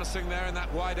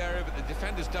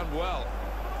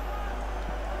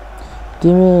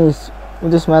तिमी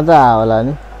उदेशमा त होला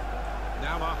नि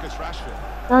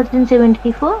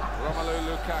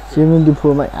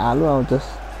 74 मा हालु आउँछस्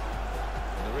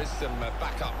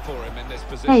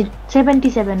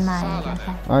 77 मा आयो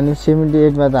अनि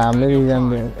 78 मा त हामीले एक्जाम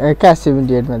दियो ए का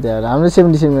 78 मा दियो हाम्रो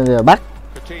 77 मा दियो बाक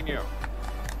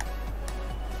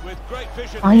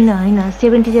हैन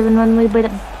 77 मा मैले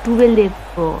 12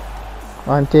 दिएको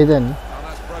अनि त्यही त नि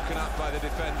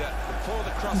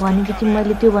भनेपछि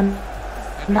मैले त्यो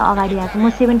भन्दा अगाडि आएको म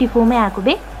 74 मै आएको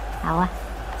बे हावा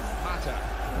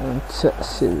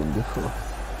 74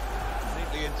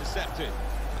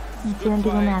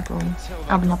 मा आएको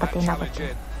अब नपत्ते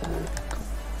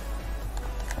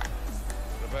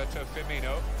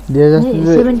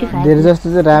धेरै जस्तो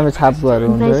चाहिँ राम्रो छापकोहरू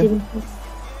हुन्छ है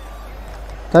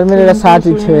तर मेरो एउटा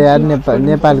साथी थियो यार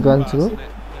नेपालगञ्जको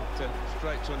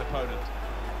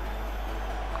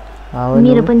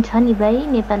मेरो पनि छ नि भाइ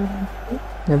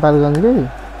नेपालगञ्जकै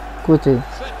को चाहिँ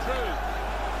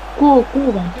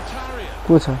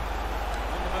को छ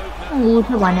उ त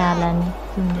भने होला नि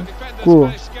को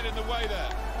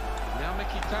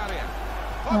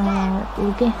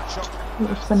ओके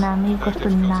उसको नामै कस्तो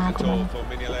नाको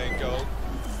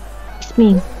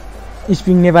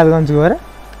स्पिङ नेपालगञ्जको हो र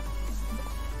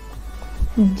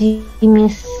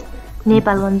जिमिस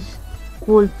नेपालगञ्ज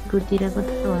कोलपुरतिरको त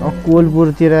हो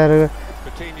कोलपुरतिर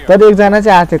तर एकजना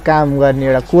चाहिँ आएको थियो काम गर्ने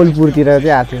एउटा कोलपुरतिर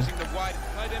चाहिँ आएको थियो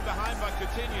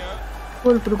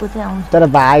कोलपुरको चाहिँ आउँछ तर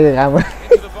भाग्यो काम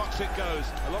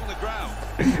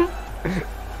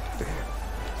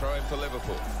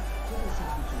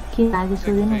के लाग्यो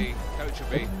सोधेन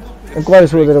कहिले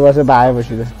सोधेर बस्छ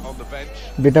भागेपछि त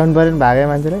भेटाउनु पर्यो नि भागे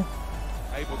मान्छेलाई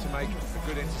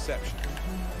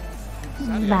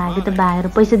भाग्यो त भागेर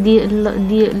पैसा दियो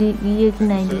कि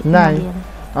नै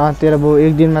तेरो बाउ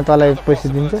एक दिनमा तँलाई पैसा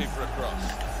दिन्छ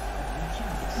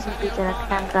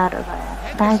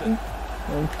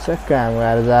काम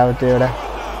गाह्रो अब त्यो एउटा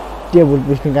टेबल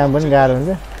पुस्ने काम पनि गाह्रो हुन्छ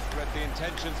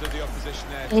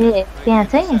ए त्यहाँ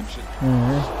चाहिँ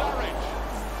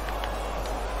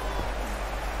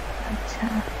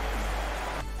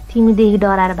तिमीदेखि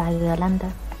डराएर भाग्यो होला नि त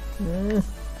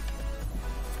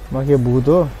म के भूत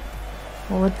हो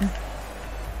त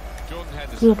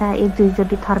केटा एक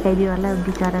दुईचोटि थर्काइदियो होला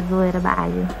बिचरा रोएर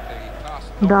भाग्यो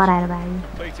डराएर भाग्यो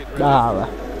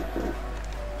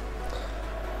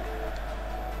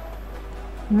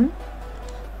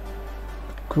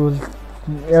कुल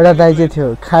एउटा दाइ चाहिँ थियो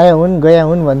खाया हुन् गया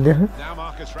हुन् भन्थ्यो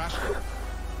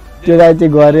त्यो दाइ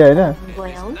चाहिँ गऱ्यो होइन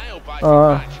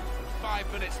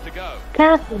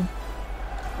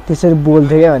त्यसरी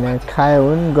बोल्थ्यो क्या भने खाया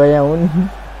हुन् गया हुन्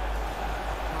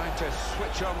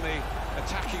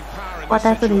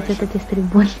कताको रहेछ त त्यसरी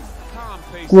बोल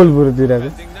कोलपुरतिरको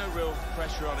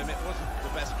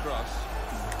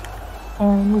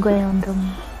गयो अन्त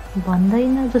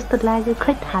भन्दैन जस्तो लाग्यो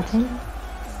खै थाहा छैन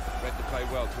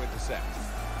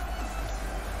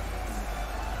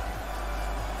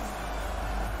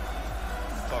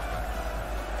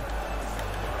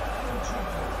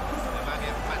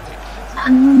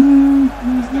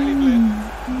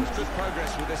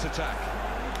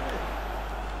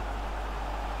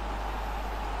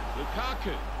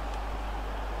Lukaku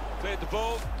cleared the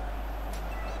ball.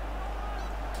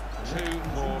 2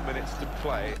 more minutes to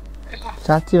play.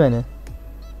 साच्चै भने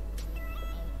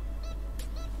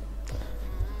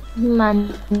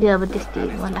मान्छे अब त्यस्तै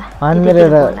होला अनि मेरो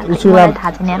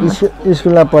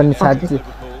स्कुलमा पढ्ने साथी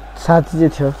चाहिँ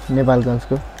थियो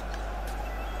नेपालगञ्जको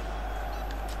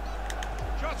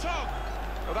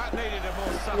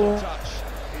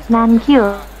नाम के हो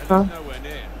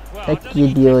के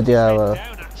दियो त्यो अब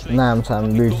नाम साम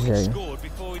बिर्सिसक्यो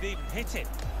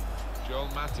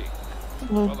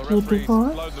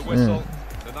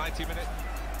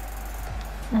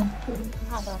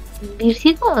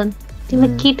बिर्सेको तिमी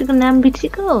केटीको नाम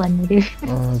बिर्सेको भन्ने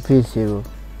बिर्सेको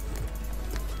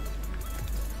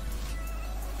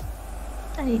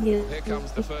Here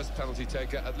comes the first penalty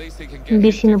taker. At least he can get his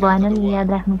बिर्सिनु kick out भएन of the नि way. याद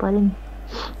राख्नु पर्यो नि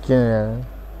के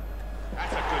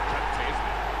That's a good penalty, isn't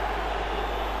it?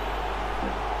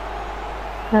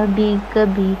 कभी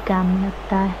कभी काम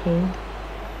लगता है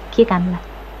के काम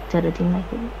लाग्छ र तिमीलाई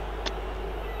फेरि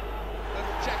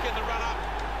Check in the run up.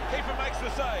 Keeper makes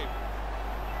the save.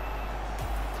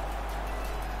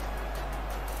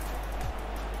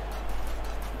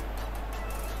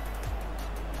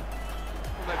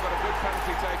 Well, they've got a good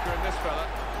penalty taker in this fella.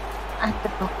 आज त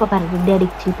टक्क पारेको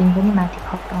ड्याडिक चिपिङ पनि माथि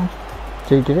खप्टाउँछ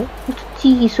के रे कस्तो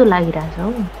चिसो लागिरहेछ हौ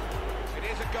It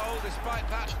is a goal despite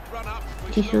that run up,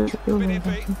 which चिसो looked चिसो a bit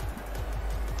iffy. भइरहेछ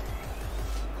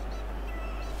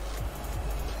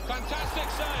Fantastic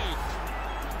save.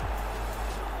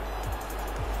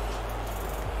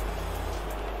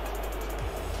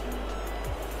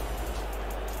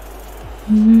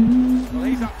 Well,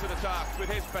 he's up to the task with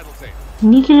his penalty.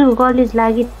 निखिलको college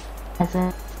लागिरहेछ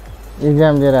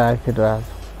एक्जाम दिएर आएको थियो आज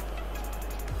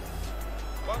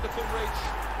Wonderful reach.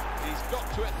 He's got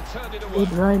to it and turned it away.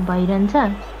 Late भइरहन्छ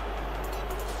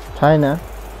छैन And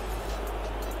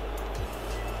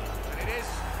it is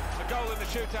the goal in the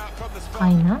shootout from the spot.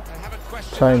 छैन They haven't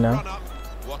questioned China. that run up.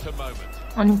 What a moment.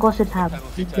 अनि कसरी थाहा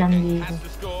Penalty exam taking दिएको has to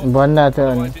score. भन्दा थियो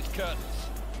अनि Otherwise it's curtains.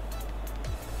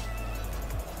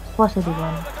 कसरी Oh, the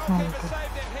भन्नु goalkeeper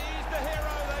saved it. He's the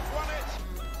hero. They've won it.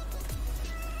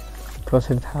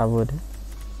 कसरी थाहा भयो रे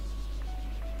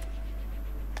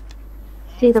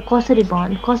त्यही त कसरी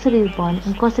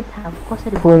थाहा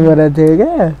कसरी फोन गरेको थियो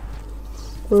क्या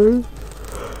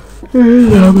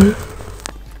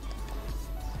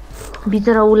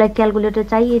बिचरा उसलाई क्यालकुलेटर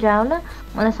चाहिरहेको होला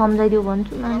मलाई सम्झाइदियो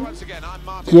भन्छु Well, once again, I'm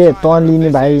Martin. के त लिने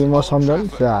भाइ म सम्झाउनु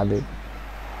छ हाले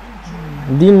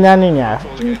दिन जाने नि यार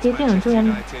तिमी त्यति हुन्छ अनि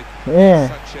United. A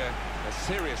Such a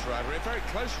serious rivalry, a very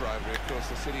close rivalry. Of course,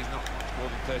 the city's not more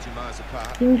than 30 miles apart.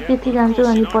 तिमी त्यति जान्छु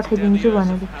अनि पठाइदिन्छु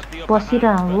भनेर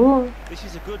बसिरह हो This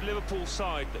is a good Liverpool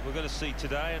side that we're going to see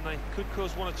today, and they could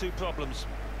cause one or two problems.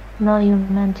 न यो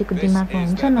मान्छेको This दिमागमा is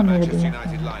हुन्छ the न मेरो Manchester दिमागमा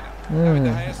United lineup. Mm. David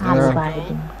De Gea Yeah. starts the Alba goal.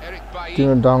 Alba. Eric Bailly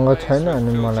तिम्रो ढङ्ग plays छैन for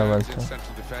अनि Phil मलाई Jones भन्छ in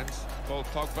central defence. Paul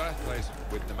Pogba plays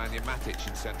with Nemanja Matic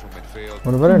in central midfield.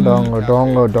 हुनु पर्यो ढङ्ग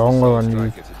ढङ्ग ढङ्ग Sole भन्ने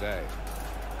striker today.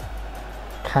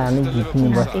 खानु The जित्नु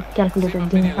Liverpool भयो side. क्यालकुलेटर Simon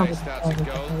दिन Mignolet starts in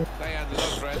goal. Dejan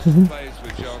Lovren plays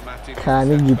with Joel Matip.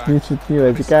 खानु centre जित्नु back. सुत्नु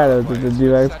भएपछि कहाँ रहन्छ त्यो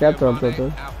दिमाग कहाँ चल्छ त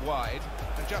Out wide.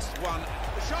 And just one.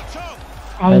 The shot's on.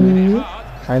 I Hard,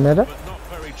 होइन र But not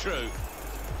very true.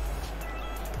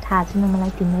 थाहा छैन मलाई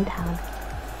तिमीलाई थाहा होला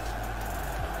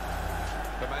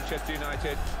For Manchester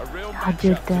United, a real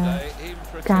हजुर matchup त today, even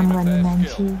for a काम team of गर्ने their मान्छे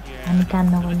skill. हामी काम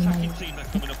An नगर्ने attacking मान्छे team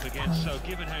they're coming up against, so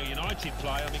given how United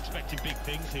play, I'm expecting big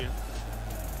things here.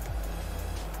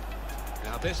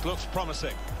 Now this looks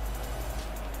promising.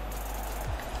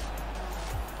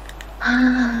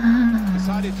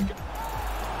 Decided to go.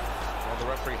 Well, the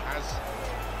referee has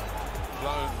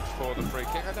blown for the free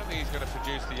kick. I don't think he's going to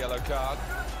produce the yellow card.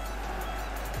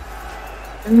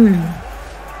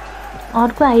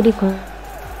 अर्को ID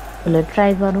खोलेर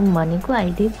try गरौँ भनेको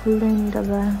ID खुल्दैन त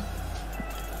बा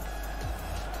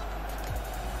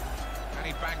And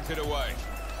he bangs it away.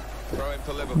 Throw in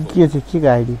for Liverpool. के चाहिँ के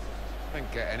ID I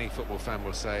think any football fan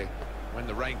will say when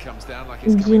the rain comes down like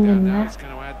it's coming down now, it's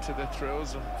going to add to the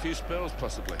thrills and a few spills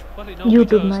possibly. Well, it normally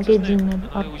YouTube does, ma doesn't के it? Gmail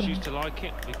I always used to like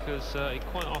it because it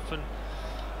quite often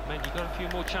meant you got a few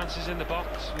more chances in the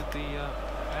box with the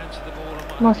bounce of the ball and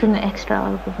what have you. मसँग extra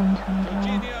अर्को पनि छ नि त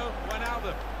Jorginho went out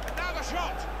there. Now the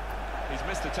shot! He's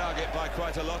missed the target by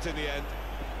quite a lot in the end.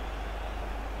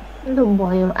 ल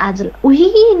भयो आज उही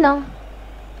न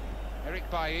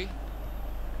Eric Bailly.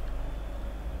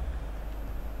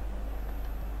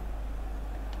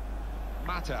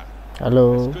 Mata. Hello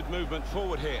There's good movement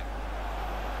forward here.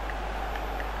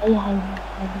 High high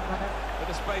With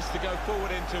a space to go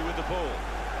forward into with the ball.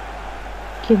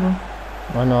 के भयो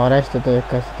भन्नु हराइस् त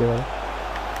एक्कासी त्यो बेला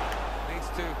Needs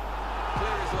to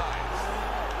clear his lines.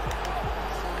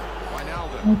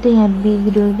 Wijnaldum. म त यहाँ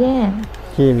बिग्रियो क्या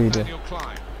के भिडियो Daniel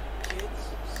Klein.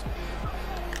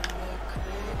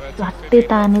 झट्टै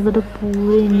तानेको त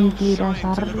पुरै निक्लिएर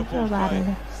सर बारेर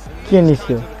के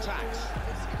निस्क्यो Attacks.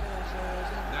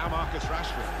 Now Marcus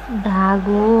Rashford.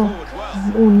 धागो Forward well.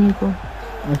 उनीको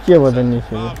के भयो त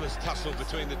निस्क्यो Marvellous tussle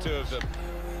between the two of them.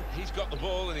 He's got the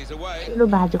ball and he's away. ठुलो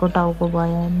भाजेको टाउको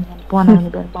भयो बनाउने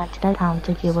बेला मान्छेलाई थाहा हुन्छ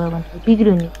के भयो भने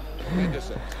बिग्रियो नि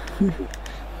Henderson.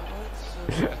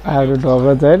 अरू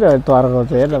ढोको चाहिँ र तर्को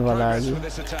चाहिँ हेर मलाई Progress अघि for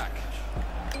this attack.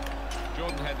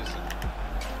 Jordan Henderson.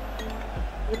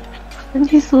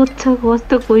 अनि सोध्छ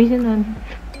कस्तो क्वेसन अनि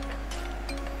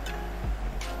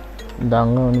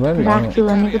दङ्ग हुनुभयो नि राख्छु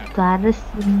भनेको धार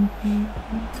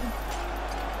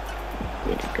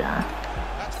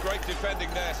That's great defending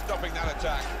there, stopping that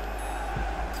attack.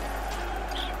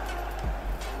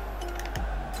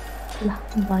 ल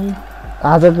भयो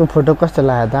आजको फोटो कस्तो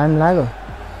लाग्यो दामी लाग्यो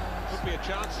Could be a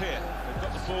chance here. They've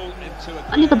got the ball into a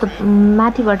अलिकति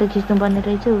माथिबाट खिच्नु पर्ने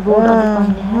रहेछ रोड अलि कम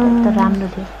देखाएर त राम्रो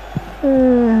थियो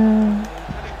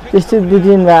त्यस्तै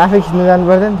 2-3 भए आफै खिच्नु जानु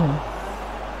पर्दैन थियो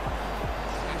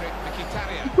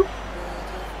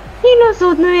किन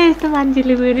सोध्नु यस्तो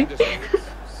मान्छेले फेरि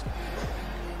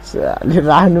साले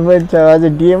राख्नु पर्छ अझ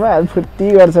डिएमा फुर्ती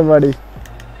गर्छ बढी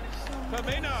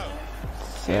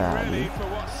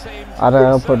अरे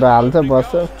फोटो हाल्छ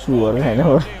बस्छ चुहरू हैन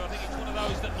हो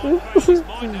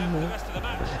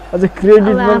अझ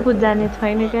क्रेडिट पनि आफू जाने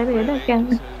छैन के हैन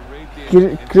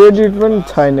क्रेडिट पनि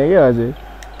छैन के अझै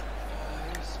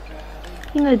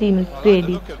किन दिनु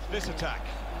क्रेडिट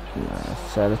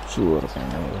सारे चुहरू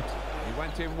हैन हो He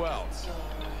went in well.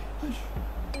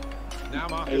 Now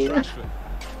Marcus Rashford.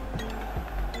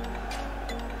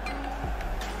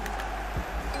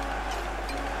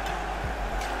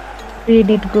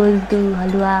 Credit goes to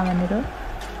Halwa भनेर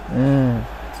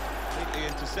Completely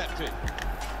intercepted.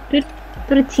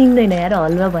 तर चिन्दैन यार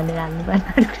हलुवा भनेर हाल्नु पर्छ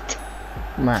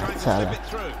Trying to slip it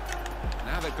through.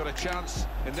 Now they've got a chance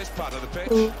in this part of the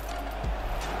pitch.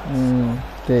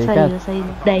 त्यही का सही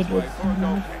डाइडिया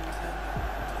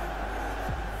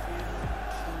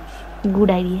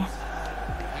गुड आइडिया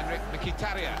Henrik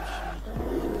Mkhitaryan.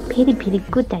 फेरि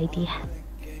गुड आइडिया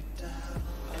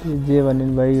जे भन्नु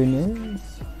भयो नि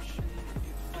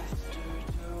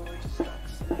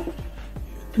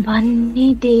भन्ने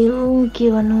देऊ के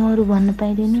भन्नु अरु भन्न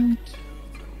पाइदैन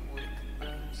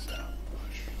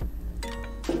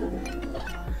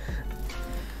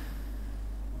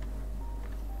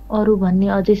अरु भन्ने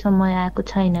अझै समय आएको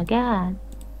छैन क्या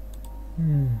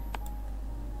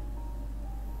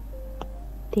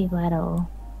त्यही भएर हो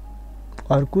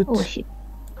और कुछ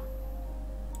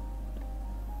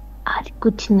आज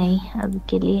कुछ नहीं अब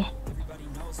के लिए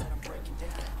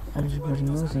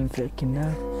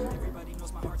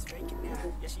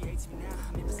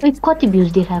कति भ्यूज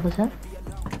देखाएको छ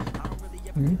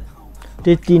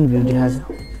त्यही 3 भ्यू देखाएको छ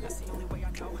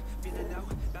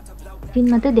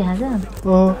 3 मात्रै देखाएको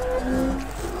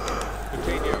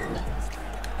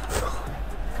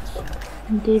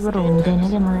त्यही भएर हुँदैन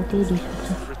क्या मलाई त्यही रिस उठ्छ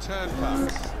Return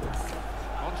pass.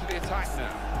 Onto the attack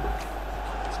now.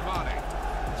 It's Mane.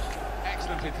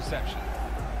 Excellent interception.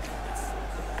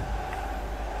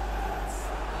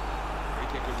 Free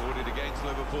kick awarded against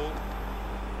Liverpool.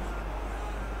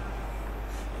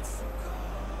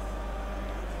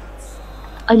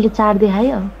 अहिले 4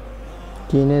 देखायो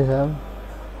किने छ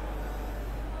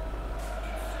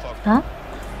ह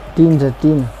 3 छ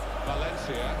 3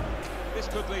 Valencia. This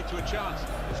could lead to a chance.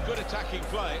 It's good attacking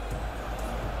play.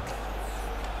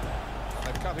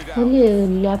 They've cut it out. अहिले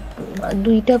ल्याप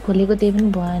दुईटा खोलेको त्यही पनि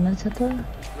भएन छ त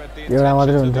एउटा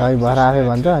मात्रै हुन्छ है भएर आफै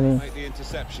भन्छ अनि Make the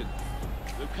interception.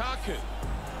 Lukaku.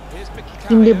 Here's Mkhitaryan.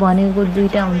 तिमीले भनेको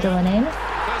दुईटा हुन्छ भने हैन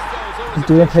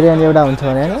दुईटा फेरि अनि एउटा हुन्छ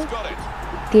भने हैन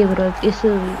त्यही भएर यसो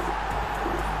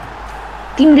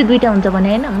तिमीले दुईटा हुन्छ भने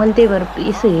हैन मैले त्यही भएर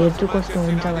यसो हेर्छु कस्तो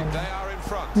हुन्छ भने They are in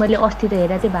front. मैले अस्ति त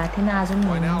हेरा चाहिँ भएको थिएन आज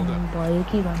पनि भयो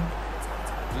कि भन्नु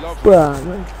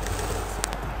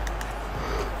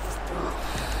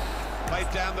Played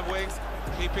down the wing,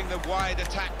 keeping the wide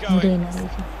attack going. हुँदैन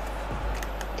रहेछ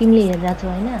तिमीले हेरेर छौ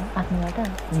हैन आफ्नोबाट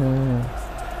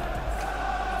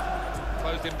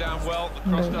Closed him down well. The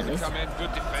cross doesn't come in.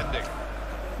 Good defending.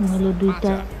 मैले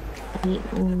दुईटा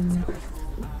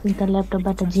उता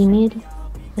ल्यापटपबाट जिमेल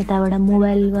यताबाट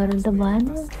मोबाइल गरेर त भएन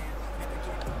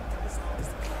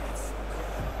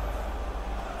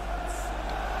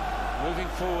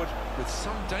Moving forward with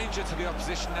some danger to the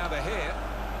opposition now they're here.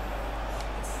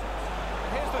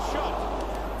 Here's the shot.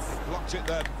 They blocked it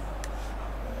there.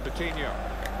 Coutinho.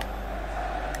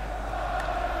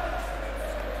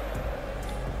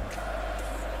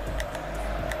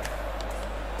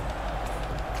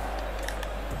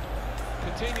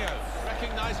 Coutinho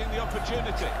recognising the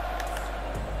opportunity.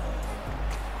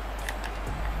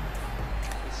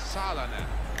 It's Salah now.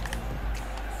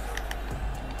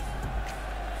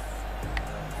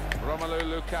 Romelu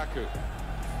Lukaku.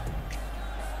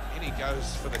 In he goes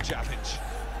for the challenge.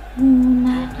 To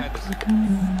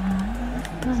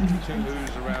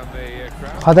lose around the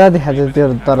crowd. खतरा देखाएको त्यो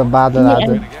तर बादल आज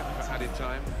Again for added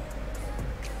time.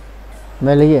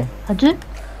 मैले के हजुर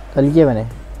तैले के भने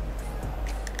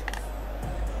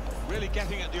Really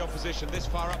getting at the opposition this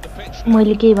far up the pitch.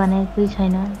 मैले केही भनेको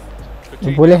छैन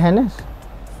Coutinho. बोले हैनस्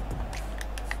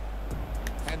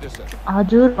Henderson.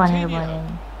 हजुर भनेर भने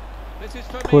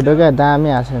फोटो क्या दामी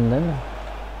आछ नि त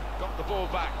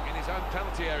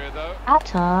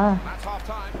आछ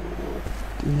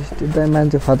त्यो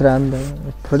मान्छे खतरा हो नि त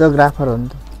फोटोग्राफर हो नि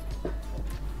त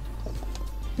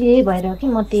यही भएर कि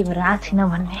म त्यही भएर आएको छैन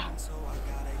भन्ने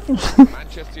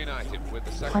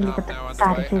अलिकति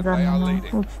तारिफै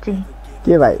गर्नु उच्चै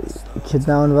के भाइ खिच्न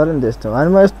आउनु पर्यो नि त्यस्तो अनि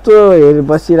म यस्तो हेरि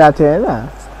बसिरहेको थिएँ होइन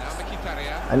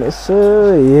अनि यसो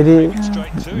हेरेँ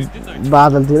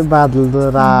बादलतिर बादल त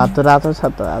रातो रातो छ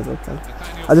त आजकल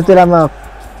अझ त्यसलाई म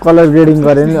कलर ग्रेडिङ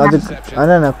गरेँ नि अझ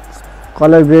होइन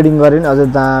कलर ग्रेडिङ गरेँ नि अझ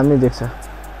दामी देख्छ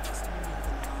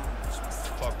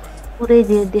पुरै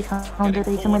देखाउँदो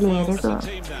रहेछ मैले हेरेको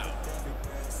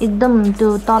एकदम त्यो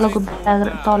तलको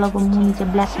मुनि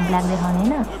चाहिँ ब्ल्याक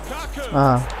देखाउने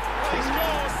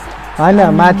होइन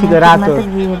माथिको रातो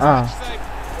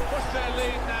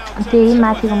त्यही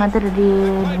माथिको मात्र रेड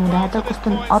हुँदा त कस्तो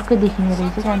अर्कै देखिने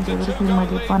रहेछ जान्छेहरू फिल्म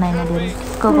मैले बनाएन धेरै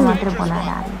ठिक्कको मात्र बनाएर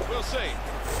हालेँ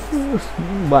ल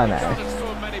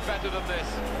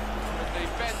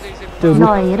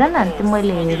हेर न त्यो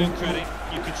मैले हेरेको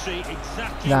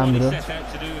राम्रो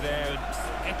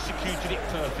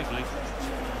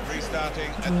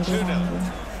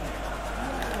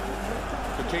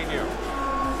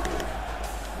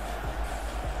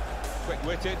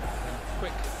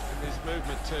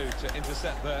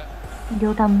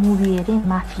एउटा मुभी हेरेँ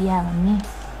माफिया भन्ने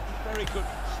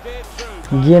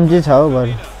गेम चाहिँ छ हौ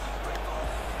बरु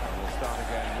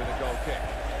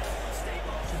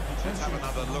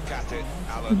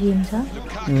गेम छ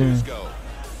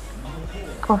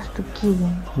कस्तो के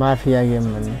गेम माफिया गेम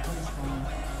भन्ने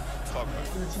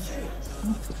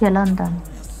खेल नि त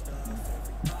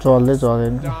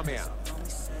चल्दैन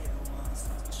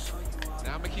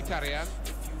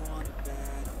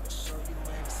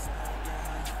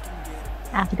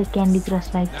आफू त क्यान्डी क्रस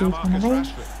लाइक केही छैन भाइ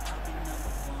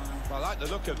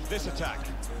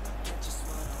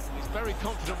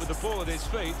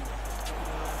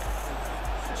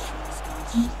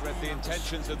Read the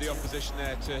intentions of the opposition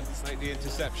there to make the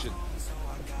interception.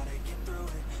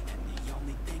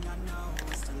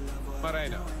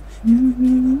 Moreno.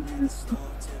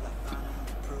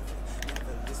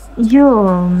 यो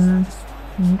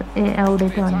एउटै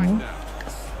त भन्ने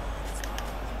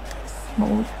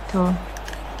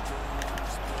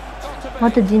म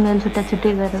त जिमेल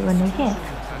छुट्टै गरेर भने के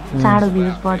चाँडो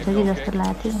भ्युज बढ्छ कि जस्तो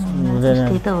लाग्थ्यो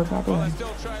त्यही त हो क्या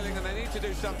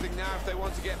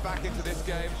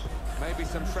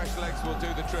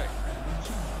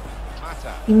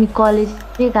तिमी कलेज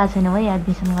चाहिँ गएको छैनौ है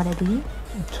एडमिसन गरेदेखि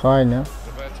छैन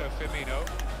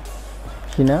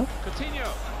किन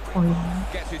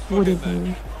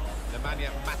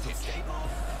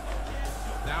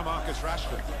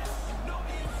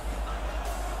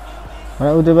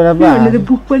उतै बेला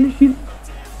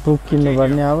बुक किन्नु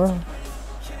पर्ने अब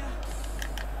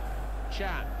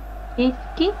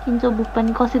के किन्छ बुक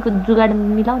पनि कसैको जुगाड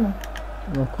मिलाउ न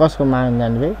कसको माग्न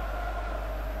जाने भाइ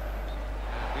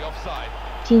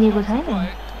चिनेको छैन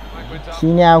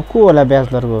चिने अब को होला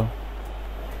ब्याचलरको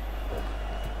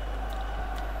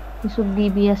यसो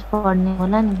बीबीएस पढ्ने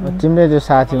होला नि तिम्रो त्यो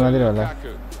साथी मात्रै होला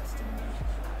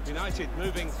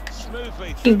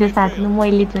तिम्रो साथी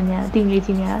मैले चिने तिमीले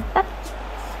चिने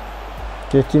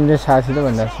त्यो तिम्रो साथी त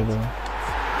भन्दा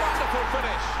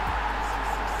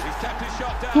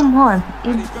के म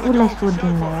उसलाई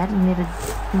सोधिदिनु यार मेरो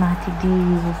माथि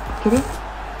दिदीको के अरे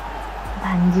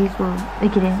भान्जीको के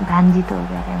अरे भान्जी त हो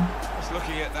क्या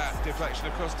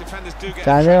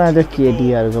चाँदैमा त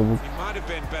केटीहरूको बुक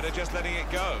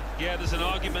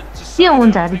के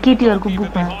हुन्छ अरे केटीहरूको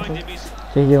बुकमा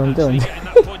के हुन्छ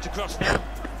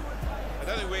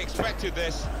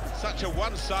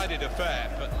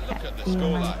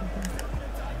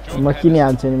म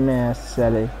किनिहाल्छु नि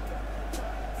म्यासले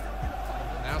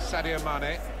Sadio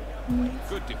Mane,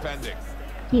 good defending.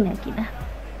 Kina.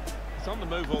 He's on the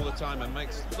move all the time and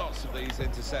makes lots of these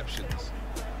interceptions.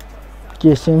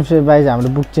 के सिमसे बाइज हाम्रो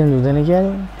बुक चेन्ज हुँदैन के अरे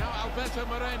Now Alberto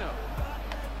Moreno.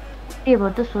 के भयो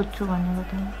त सोध्छु भनेको त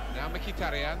Now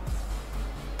Mkhitaryan.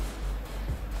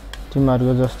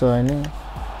 तिमीहरूको जस्तो हैन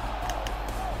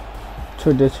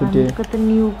छुटे को त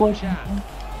न्यू कोच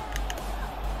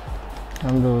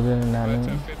हाम्रो हुँदैन नानी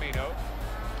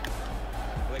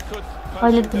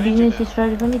अहिले त बिजनेस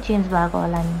स्ट्राटेजी पनि चेन्ज भएको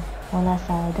होला नि होला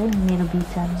सायद है मेरो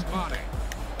विचारमा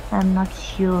आइ एम नट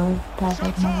स्योर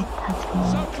मलाई थाहा छैन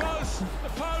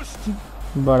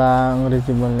बडा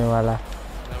अंग्रेजी बोल्ने वाला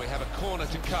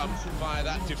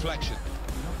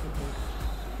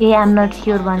ए आइ एम नट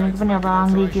स्योर भनेको पनि अब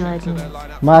अंग्रेजी हो तिमी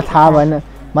मलाई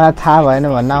थाहा भएन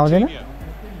भन्न आउँदैन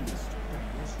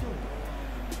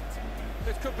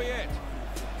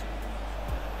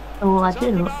हो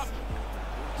हजुर हो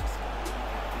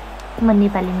म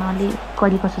नेपालीमा अलि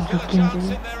कडी कसो झुक्किन्छु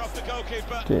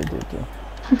त्यो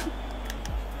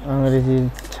अंग्रेजी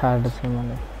छाड छ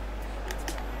मलाई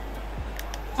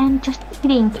I'm just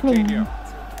kidding.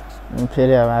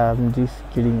 फेरि अब I'm just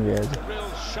kidding भएछ Real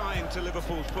shine to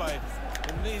Liverpool's play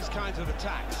in these kinds of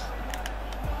attacks.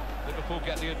 Liverpool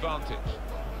get the advantage.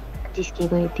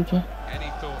 जिस्केको यतिकै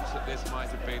Any thoughts that this might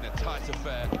have been a tight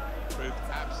affair proved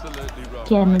absolutely wrong.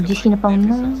 के गर्नु जिस्किन पाउन्न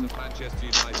Manchester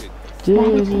United के on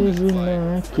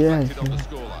the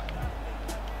scoreline.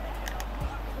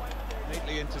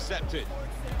 Neatly intercepted.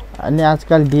 अनि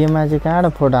आजकल डीएममा चाहिँ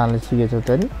कहाँबाट photo हाल्न सिकेछौ त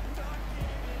नि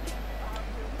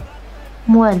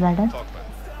मोबाइलबाट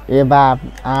ए बाप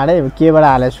आडे केबाट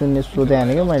हाले सुन्ने सोधे हैन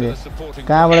के मैले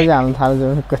कहाँबाट चाहिँ हाल्न थाल्छु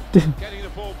कति Getting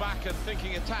the ball back and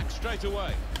thinking attack straight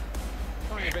away.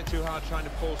 Trying a bit too hard trying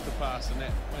to force the pass and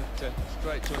it went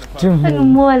straight to an opponent.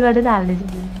 मोबाइलबाट त हाल्ने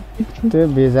त्यो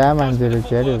भेजा मान्छेहरु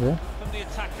के अरे From the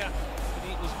attacker, but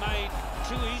it was made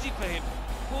too easy for him.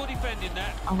 Poor defending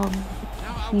that. अब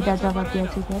सीधा जवाब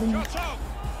दिएछु के अरे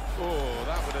Oh,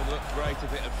 that would have looked great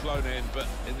if it had flown in, but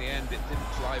in the end it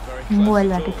didn't fly very close.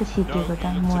 मोबाइलबाट त सिकेको त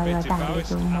मोबाइलबाट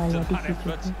हालेको मोबाइलबाट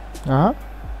सिकेको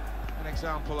An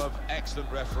example of excellent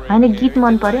refereeing. हैन गीत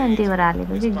मन पर्यो अनि त्यही भएर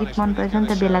हालेको कि गीत मन पर्छ नि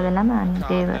त बेला बेलामा अनि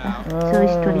त्यही भएर सो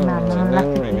स्टोरीमा हाल्न मन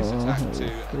लाग्छ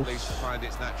To at least find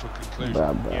its natural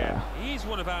conclusion. He's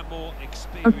one of our more के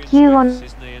experienced गर्नु players,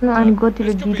 isn't he? अनि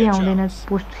गतिले दिदै आउँदैन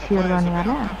पोस्ट सेयर गर्ने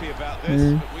होला Happy about this,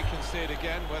 but we can see it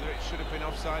again whether it should have been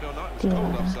offside or not. It was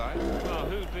called offside. Well,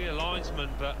 who'd be a linesman,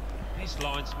 but this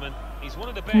linesman, he's one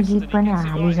of the best, and गीत he पनि gets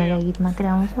it हाली right जग्गा here. गीत मात्रै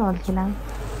आउँछ अल्छिला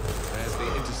There's the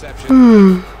interception.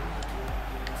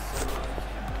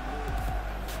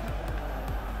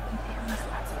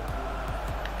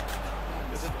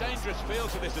 There's a dangerous feel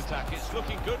to this attack. It's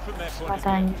looking good from their point of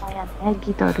पता view. नि नयाँ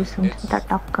गीतहरू सुन्छ त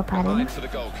टक्क पारेन Line for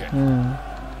the goal kick.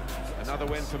 Another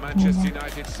win for Manchester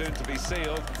United, soon to be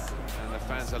sealed, and the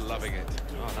fans are loving it.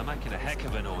 Oh, they're making a heck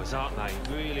of a noise, aren't they?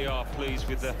 Really are pleased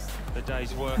with the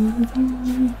day's work.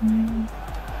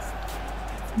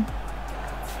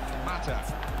 Mata.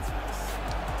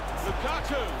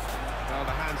 Lukaku. Well,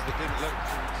 the hands that didn't look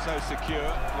so secure,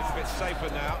 a little bit safer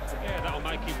now. Yeah, that'll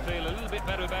make him feel a little bit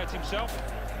better about himself.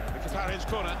 The Qatarians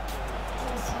corner.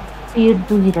 पेट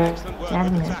दुखिरहेको छ यार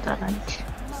मेरो त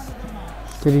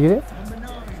के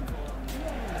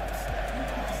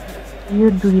यो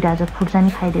दुखिरहेको छ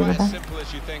खुर्सानी खाइदिएको त Simple as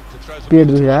you think to throw some पेट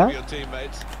balls दुख्या? to your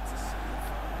teammates.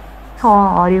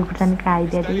 हरियो खुर्सानी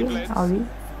खाइदिएको थियो अघि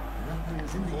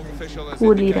Fourth official has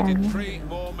Poorly indicated done. 3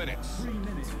 more minutes.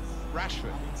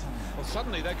 Rashford. Well,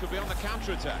 suddenly they could be on the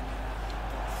counter-attack.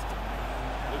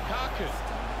 Lukaku.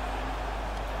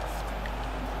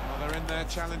 Well, they're in there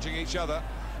challenging each other.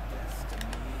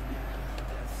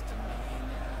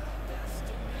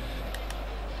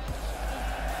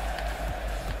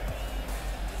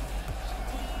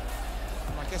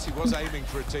 I guess he was aiming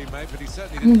for a teammate, but he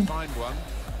certainly didn't find one.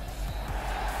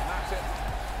 And that's it.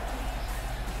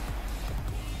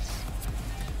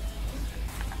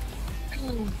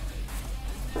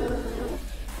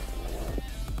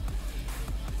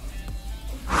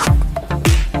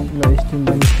 ल steam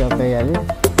पनि stop आइहाल्यो